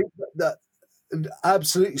yeah, that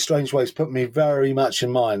absolutely Strange Ways put me very much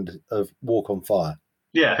in mind of Walk on Fire.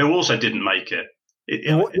 Yeah, who also didn't make it.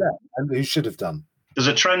 And who should have done. There's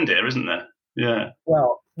a trend here, isn't there? Yeah.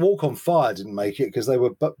 Well, Walk on Fire didn't make it because they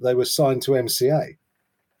were signed to MCA,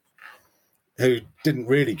 who didn't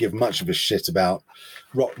really give much of a shit about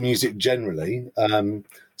rock music generally.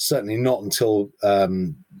 Certainly not until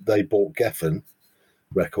they bought Geffen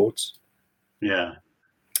Records. Yeah.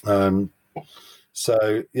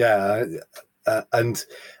 So yeah, and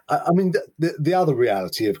I mean the other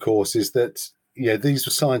reality, of course, is that these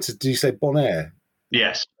were signed to. Do you say Bonaire?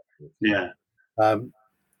 Yes. Yeah. I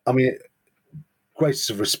mean, greatest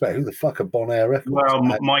of respect. Who the fuck are Bonaire Records? Well,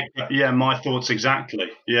 my thoughts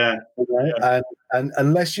exactly. Yeah. And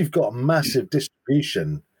unless you've got a massive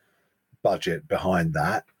distribution budget behind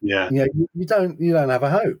that, you don't have a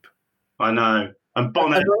hope. I know. And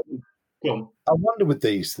Bonaire. I wonder with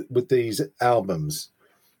these albums,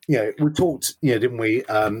 we talked, didn't we,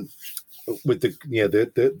 with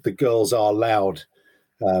the Girls Are Loud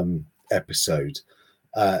episode.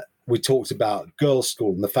 We talked about Girls'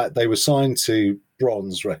 School and the fact they were signed to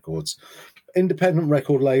Bronze Records, independent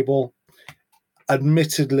record label.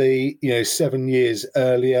 Admittedly, 7 years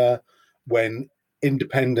earlier, when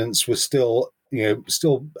independence was still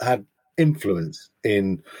had influence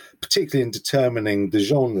particularly in determining the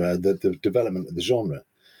genre, the development of the genre.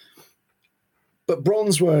 But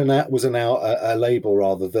Bronze was a label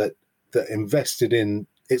rather that invested in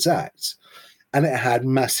its acts, and it had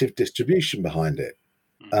massive distribution behind it.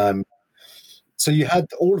 So you had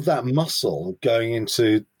all of that muscle going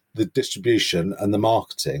into the distribution and the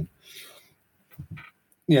marketing,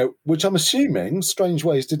 which I'm assuming Strange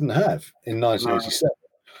Ways didn't have in 1987.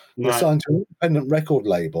 No. They're signed to an independent record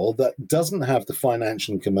label that doesn't have the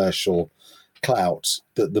financial and commercial clout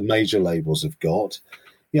that the major labels have got.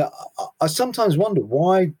 I sometimes wonder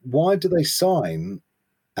why do they sign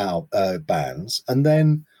our bands and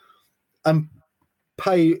then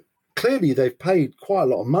pay. Clearly, they've paid quite a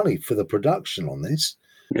lot of money for the production on this.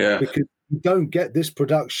 Yeah, because you don't get this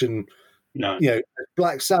production. No.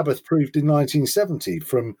 Black Sabbath proved in 1970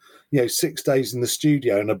 from 6 days in the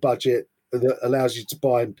studio and a budget that allows you to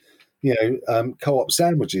buy co-op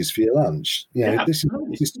sandwiches for your lunch. This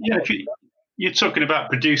is you're talking about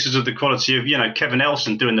producers of the quality of Kevin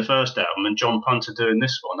Elson doing the first album and John Punter doing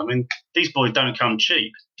this one. I mean, these boys don't come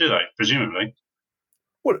cheap, do they? Presumably.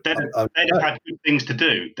 Well, they'd have had good things to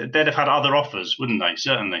do. They'd have had other offers, wouldn't they?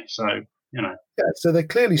 Certainly. So Yeah, so they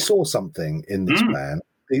clearly saw something in this band.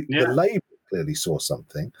 The label clearly saw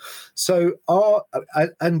something. So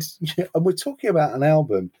and we're talking about an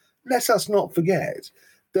album. Let us not forget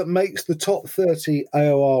that makes the top 30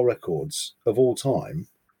 AOR records of all time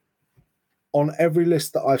on every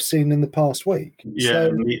list that I've seen in the past week. Yeah,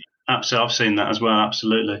 absolutely. I've seen that as well.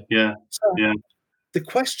 Absolutely. Yeah. The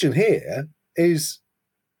question here is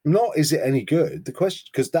not is it any good? The question,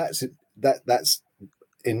 because that's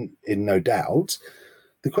in no doubt.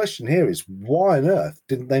 The question here is why on earth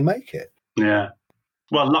didn't they make it? Yeah.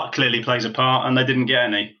 Well, luck clearly plays a part, and they didn't get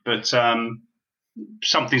any. But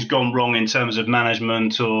something's gone wrong in terms of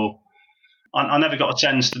management, or I never got a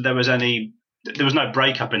sense that there was no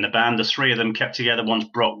breakup in the band. The three of them kept together once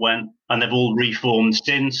Brock went, and they've all reformed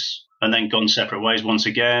since and then gone separate ways once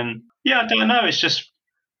again. Yeah, I don't know. It's just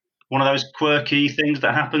one of those quirky things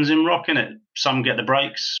that happens in rock, innit? Some get the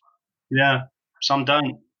breaks. Yeah, some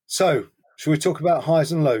don't. So, should we talk about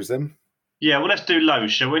highs and lows then? Yeah, well, let's do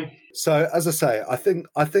lows, shall we? So, as I say, I think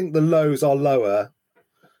the lows are lower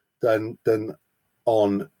than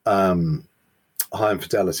on High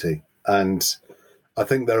Infidelity, and I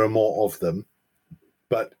think there are more of them.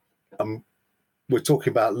 But we're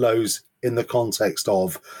talking about lows in the context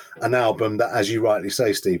of an album that, as you rightly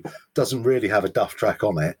say, Steve, doesn't really have a Duff track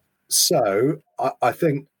on it. So I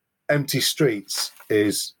think Empty Streets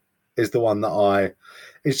is the one that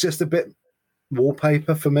it's just a bit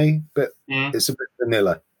wallpaper for me, but it's a bit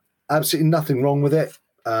vanilla. Absolutely nothing wrong with it,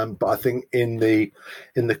 but I think in the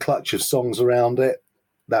clutch of songs around it,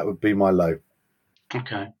 that would be my low.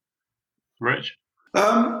 Okay, Rich.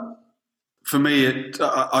 For me,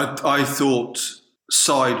 I thought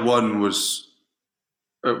side one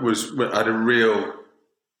had a real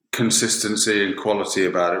consistency and quality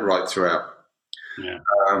about it right throughout. Yeah.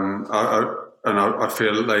 I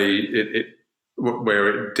feel that where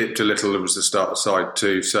it dipped a little, it was the start of side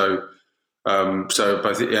two. So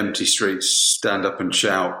both the Empty Streets, Stand Up and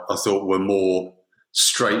Shout, I thought were more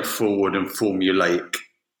straightforward and formulaic.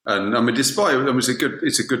 And I mean, despite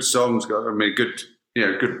it's a good song. It's got,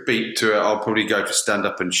 good beat to it. I'll probably go for Stand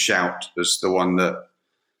Up and Shout as the one that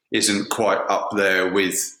isn't quite up there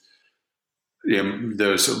with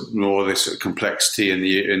the sort of more this sort of complexity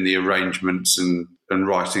in the arrangements and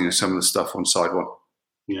writing of some of the stuff on side one.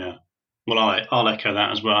 Yeah. Well, I'll echo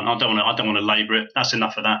that as well. And I don't want to labour it. That's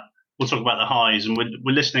enough of that. We'll talk about the highs, and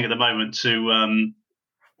we're listening at the moment to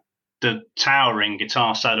the towering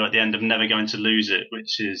guitar solo at the end of Never Going to Lose It,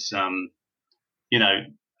 which is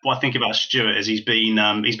what I think about Stuart is he's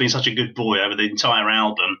been such a good boy over the entire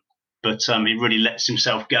album, but he really lets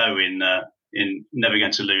himself go in Never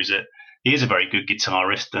Going to Lose It. He is a very good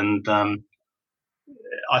guitarist, and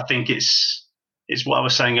I think it's what I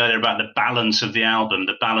was saying earlier about the balance of the album,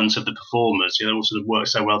 the balance of the performers. They all sort of work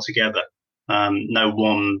so well together. No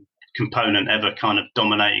one component ever kind of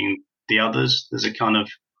dominating the others. There's a kind of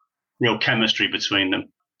real chemistry between them.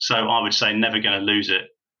 So I would say Never Gonna Lose It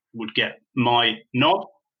would get my nod.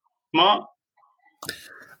 Mark?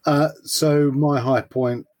 So my high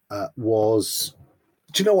point was,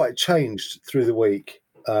 do you know what? It changed through the week.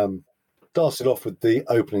 Started off with the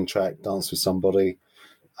opening track, Dance With Somebody,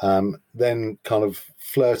 then kind of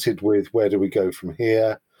flirted with Where Do We Go From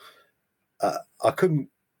Here. I couldn't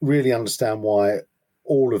really understand why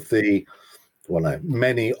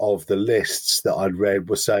many of the lists that I'd read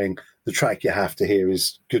were saying the track you have to hear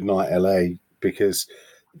is Goodnight LA, because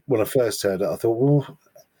when I first heard it, I thought, well,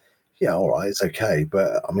 yeah, all right, it's okay,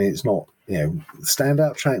 but I mean, it's not,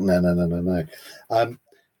 standout track. No.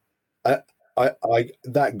 I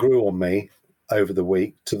that grew on me over the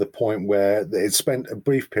week to the point where it spent a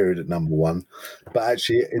brief period at number one, but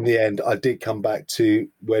actually in the end I did come back to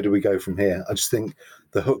Where Do We Go From Here. I just think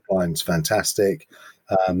the hook line's fantastic.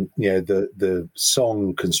 The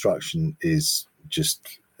song construction is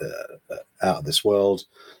just out of this world.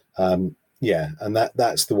 And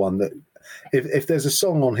that's the one that if there's a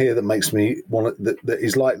song on here that makes me that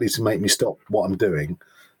is likely to make me stop what I'm doing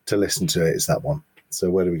to listen to it, it's that one. So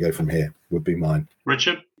Where Do We Go From Here would be mine.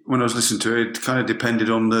 Richard? When I was listening to it, it kind of depended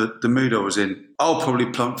on the mood I was in. I'll probably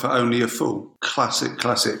plump for Only a Fool. Classic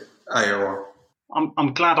AOR.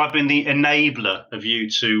 I'm glad I've been the enabler of you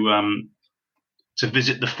to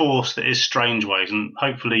visit the force that is Strange Ways, and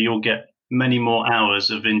hopefully you'll get many more hours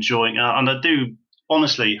of enjoying. And I do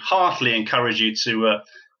honestly, heartily encourage you to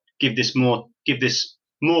give this more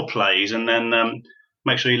plays, and then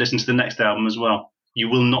make sure you listen to the next album as well. You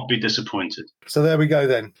will not be disappointed. So there we go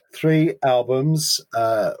then. 3 albums,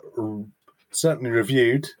 certainly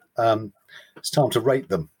reviewed. It's time to rate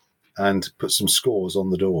them and put some scores on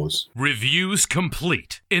the doors. Reviews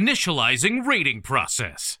complete. Initializing rating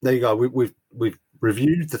process. There you go. We've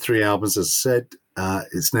reviewed the 3 albums, as I said.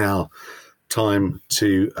 It's now time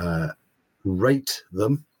to rate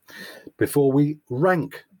them before we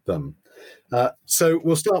rank them. So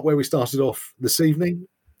we'll start where we started off this evening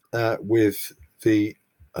with the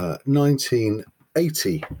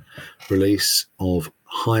 1980 release of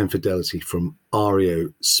High Infidelity from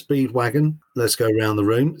REO Speedwagon. Let's go around the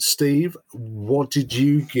room. Steve, what did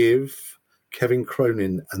you give Kevin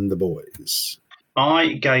Cronin and the Boys?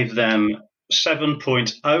 I gave them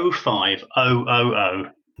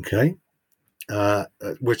 7.05000. Okay.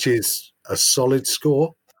 Which is a solid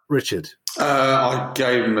score. Richard? I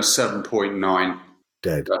gave him a 7.9.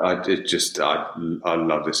 Dead. I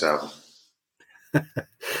love this album.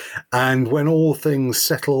 And when all things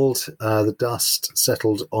settled, the dust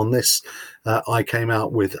settled on this, I came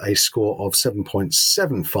out with a score of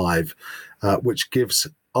 7.75, which gives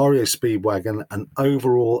REO Speedwagon an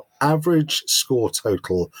overall average score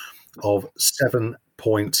total of 7.6,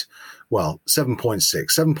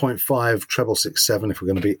 7.5, treble 6.7 if we're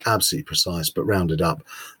going to be absolutely precise, but rounded up,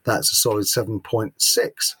 that's a solid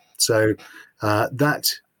 7.6. So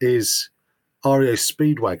that is REO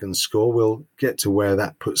Speedwagon's score. We'll get to where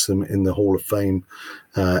that puts them in the Hall of Fame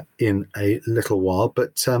in a little while.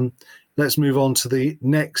 But let's move on to the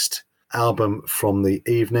next album from the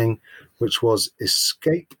evening, which was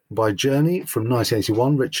Escape by Journey from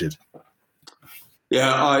 1981. Richard?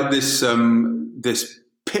 Yeah, this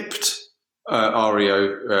pipped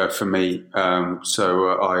REO for me.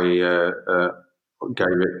 So I gave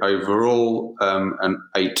it overall an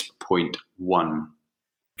 8.1.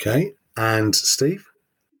 Okay. And Steve?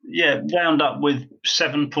 Yeah, wound up with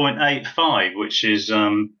 7.85, which is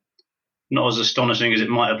not as astonishing as it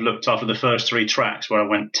might have looked after the first three tracks, where I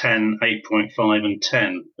went 10, 8.5, and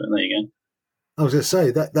 10. But there you go. I was going to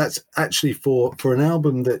say that's actually for an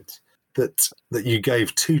album that you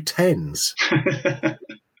gave 2 10s.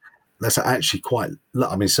 That's actually quite low.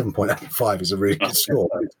 I mean, 7.85 is a really good score.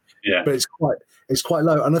 Yeah, but it's quite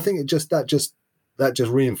low, and I think that just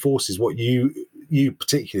reinforces what you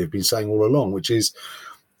particularly have been saying all along, which is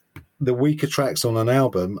the weaker tracks on an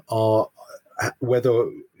album are,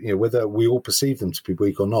 whether we all perceive them to be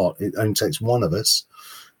weak or not, it only takes one of us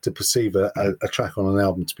to perceive a track on an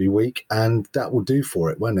album to be weak, and that will do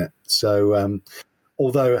for it, won't it? So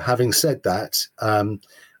although having said that,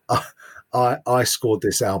 I scored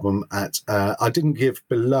this album at I didn't give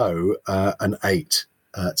below an 8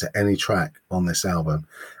 to any track on this album,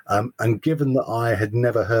 and given that I had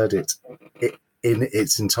never heard it in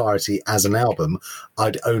its entirety as an album,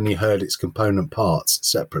 I'd only heard its component parts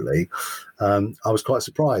separately. I was quite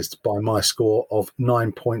surprised by my score of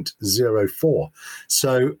 9.04.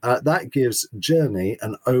 So that gives Journey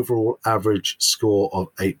an overall average score of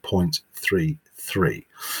 8.33,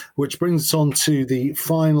 which brings us on to the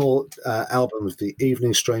final album of the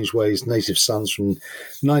evening, Strange Ways, Native Sons from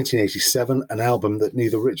 1987, an album that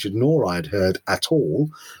neither Richard nor I had heard at all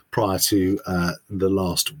prior to the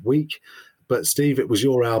last week. But Steve, it was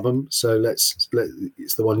your album, so it's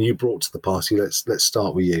the one you brought to the party. Let's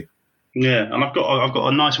start with you. Yeah, and I've got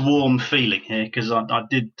a nice warm feeling here because I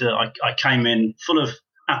came in full of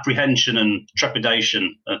apprehension and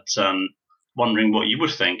trepidation at wondering what you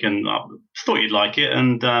would think, and I thought you'd like it,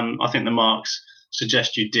 and I think the marks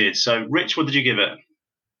suggest you did. So, Rich, what did you give it?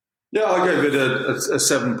 Yeah, I gave it a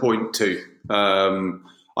 7.2.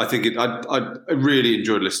 I think I really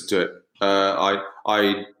enjoyed listening to it.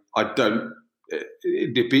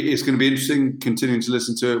 It's going to be interesting continuing to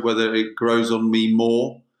listen to it, whether it grows on me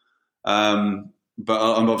more. But I'm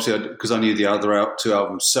obviously, because I knew the other two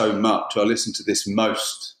albums so much, I listened to this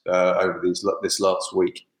most over this last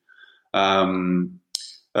week. Doesn't,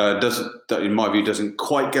 in my view, doesn't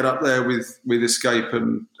quite get up there with Escape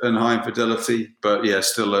and High Infidelity, but yeah,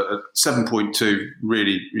 still a 7.2,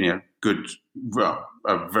 really, good,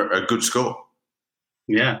 a good score.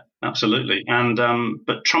 Yeah, absolutely, and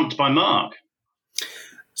but trumped by Mark.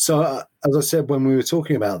 So, as I said when we were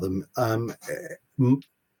talking about them,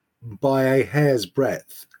 by a hair's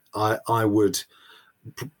breadth, I would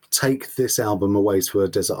take this album away to a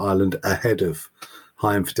desert island ahead of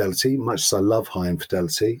High Infidelity, much as I love High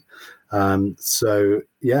Infidelity. So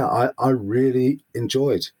yeah, I really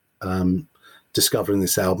enjoyed discovering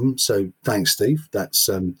this album. So thanks, Steve. That's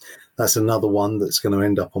another one that's going to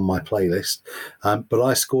end up on my playlist. But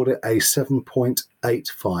I scored it a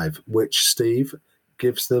 7.85, which Steve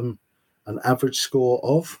gives them an average score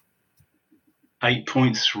of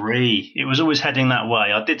 8.3. It was always heading that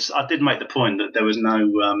way. I did make the point that there was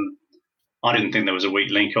no. I didn't think there was a weak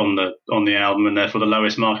link on the album, and therefore the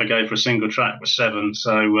lowest mark I gave for a single track was 7. So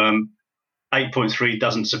 8.3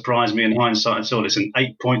 doesn't surprise me in hindsight at all. It's an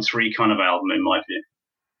 8.3 kind of album in my view.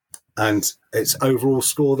 And its overall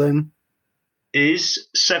score then is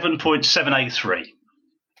 7.783.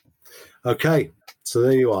 Okay, so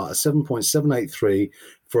there you are, a 7.783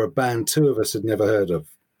 for a band two of us had never heard of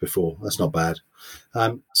before. That's not bad.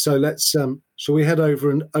 So let's shall we head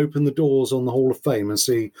over and open the doors on the Hall of Fame and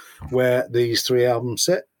see where these three albums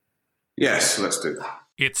sit? Yes, let's do that.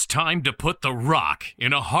 It's time to put the rock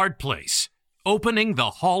in a hard place. Opening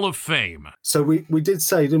the Hall of Fame. So we did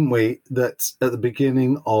say, didn't we, that at the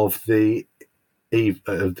beginning of the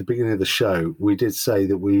show, we did say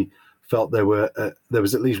that we felt there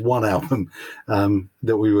was at least one album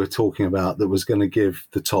that we were talking about that was going to give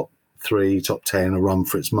the top 10 a run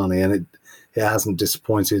for its money, and it hasn't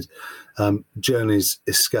disappointed. Journey's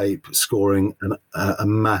Escape, scoring a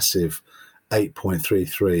massive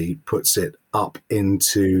 8.33, puts it up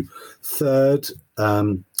into third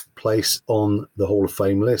place on the Hall of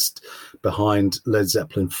Fame list, behind Led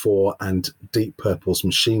Zeppelin 4 and Deep Purple's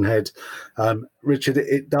Machine Head. Richard,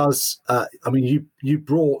 it does. You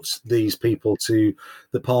brought these people to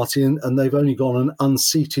the party, and they've only gone and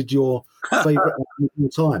unseated your favourite album of all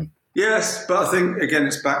time. Yes, but I think again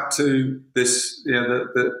it's back to this.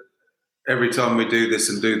 That every time we do this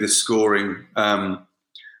and do this scoring,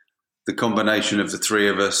 the combination of the three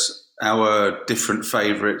of us, our different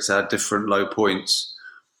favourites, our different low points,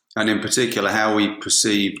 and in particular how we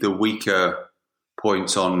perceive the weaker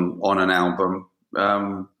points on an album.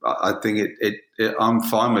 I think I'm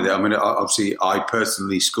fine with it. I mean, obviously, I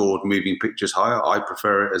personally scored Moving Pictures higher. I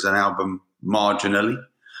prefer it as an album marginally,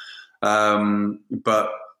 but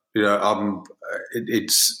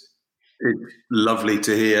it's lovely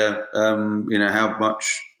to hear how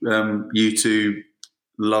much you two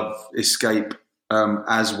love Escape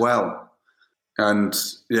as well. And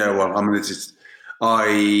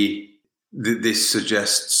this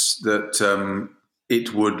suggests that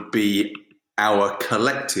it would be our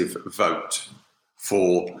collective vote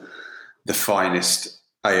for the finest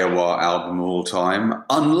AOR album of all time,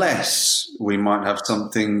 unless we might have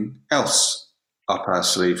something else up our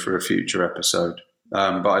sleeve for a future episode.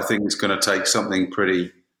 But I think it's going to take something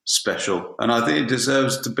pretty special, and I think it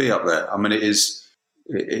deserves to be up there. I mean, it is.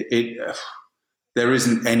 There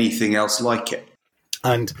isn't anything else like it.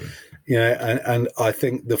 And and I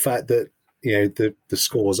think the fact that the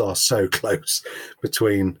scores are so close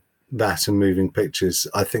between that and Moving Pictures,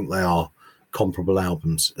 I think they are comparable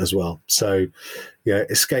albums as well. So,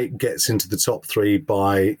 Escape gets into the top three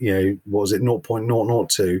by what was it,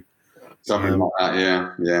 0.002. Something like that,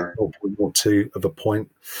 yeah. 0.02 of a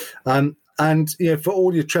point. And for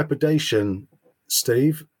all your trepidation,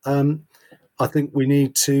 Steve, I think we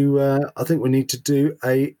need to do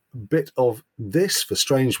a bit of this for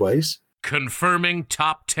Strange Ways. Confirming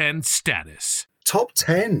top 10 status. Top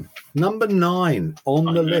 10, number 9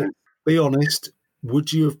 on the list. Be honest,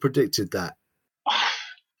 would you have predicted that?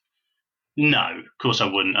 No, of course I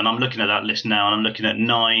wouldn't. And I'm looking at that list now, and I'm looking at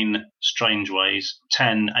 9 Strange Ways,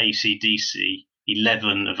 10 AC/DC,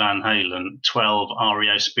 11 Van Halen, 12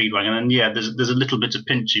 REO Speedwagon. And there's a little bit of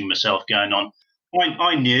pinching myself going on.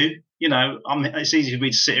 I knew, it's easy for me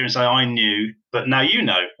to sit here and say I knew, but now you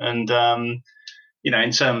know. And,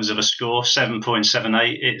 in terms of a score,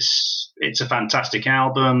 7.78, it's a fantastic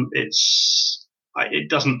album. It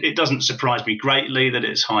doesn't surprise me greatly that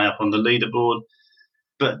it's high up on the leaderboard.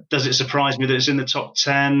 But does it surprise me that it's in the top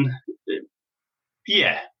 10?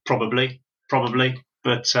 Yeah, probably.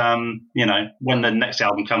 But when the next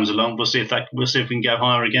album comes along, we'll see if we can go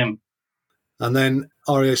higher again. And then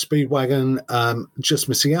REO Speedwagon, just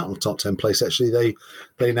missing out on the top 10 place. Actually,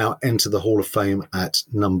 they now enter the Hall of Fame at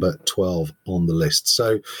number 12 on the list.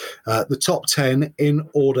 So the top 10 in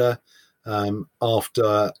order.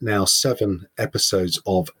 After now 7 episodes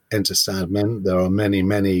of Enter Sadmen, there are many,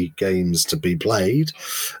 many games to be played,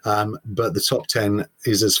 but the top 10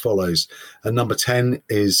 is as follows. Number 10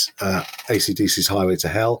 is AC/DC's Highway to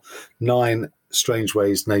Hell, 9 Strange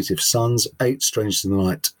Ways, Native Sons, 8 Strange to the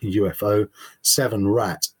Night, UFO, 7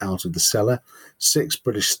 Rat, Out of the Cellar, 6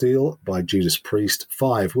 British Steel by Judas Priest,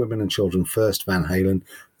 5 Women and Children First, Van Halen,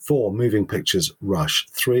 4 Moving Pictures, Rush,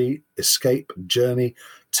 3 Escape, Journey,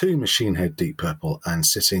 2 Machine Head, Deep Purple, and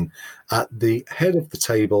sitting at the head of the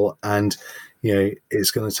table, and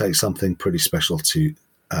it's going to take something pretty special to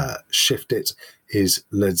shift it, is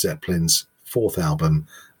Led Zeppelin's 4th album,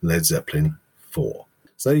 Led Zeppelin 4.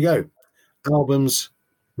 So there you go. Albums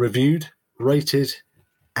reviewed, rated,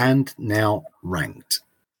 and now ranked.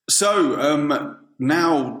 So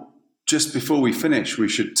now, just before we finish, we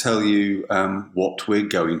should tell you what we're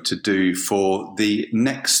going to do for the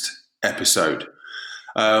next episode.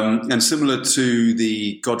 And similar to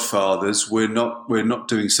the Godfathers, we're not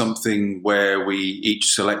doing something where we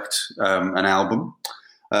each select an album,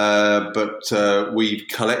 but we've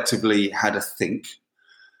collectively had a think,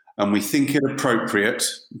 and we think it appropriate,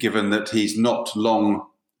 given that he's not long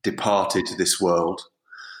departed this world,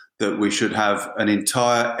 that we should have an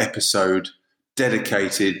entire episode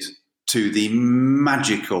dedicated to the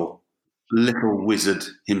magical little wizard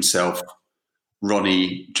himself,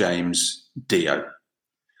 Ronnie James Dio.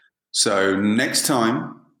 So next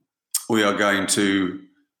time we are going to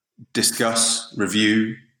discuss,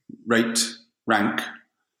 review, rate, rank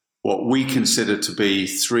what we consider to be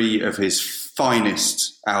 3 of his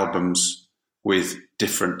finest albums with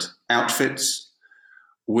different outfits.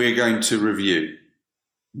 We're going to review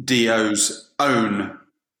Dio's own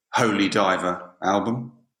Holy Diver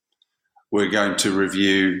album. We're going to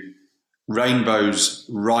review Rainbow's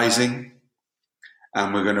Rising,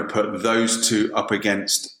 and we're going to put those 2 up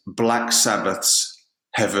against Black Sabbath's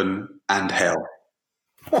Heaven and Hell.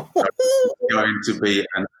 It's going to be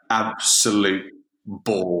an absolute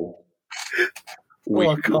ball. We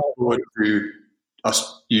look forward to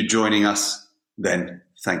you joining us then.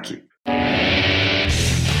 Thank you.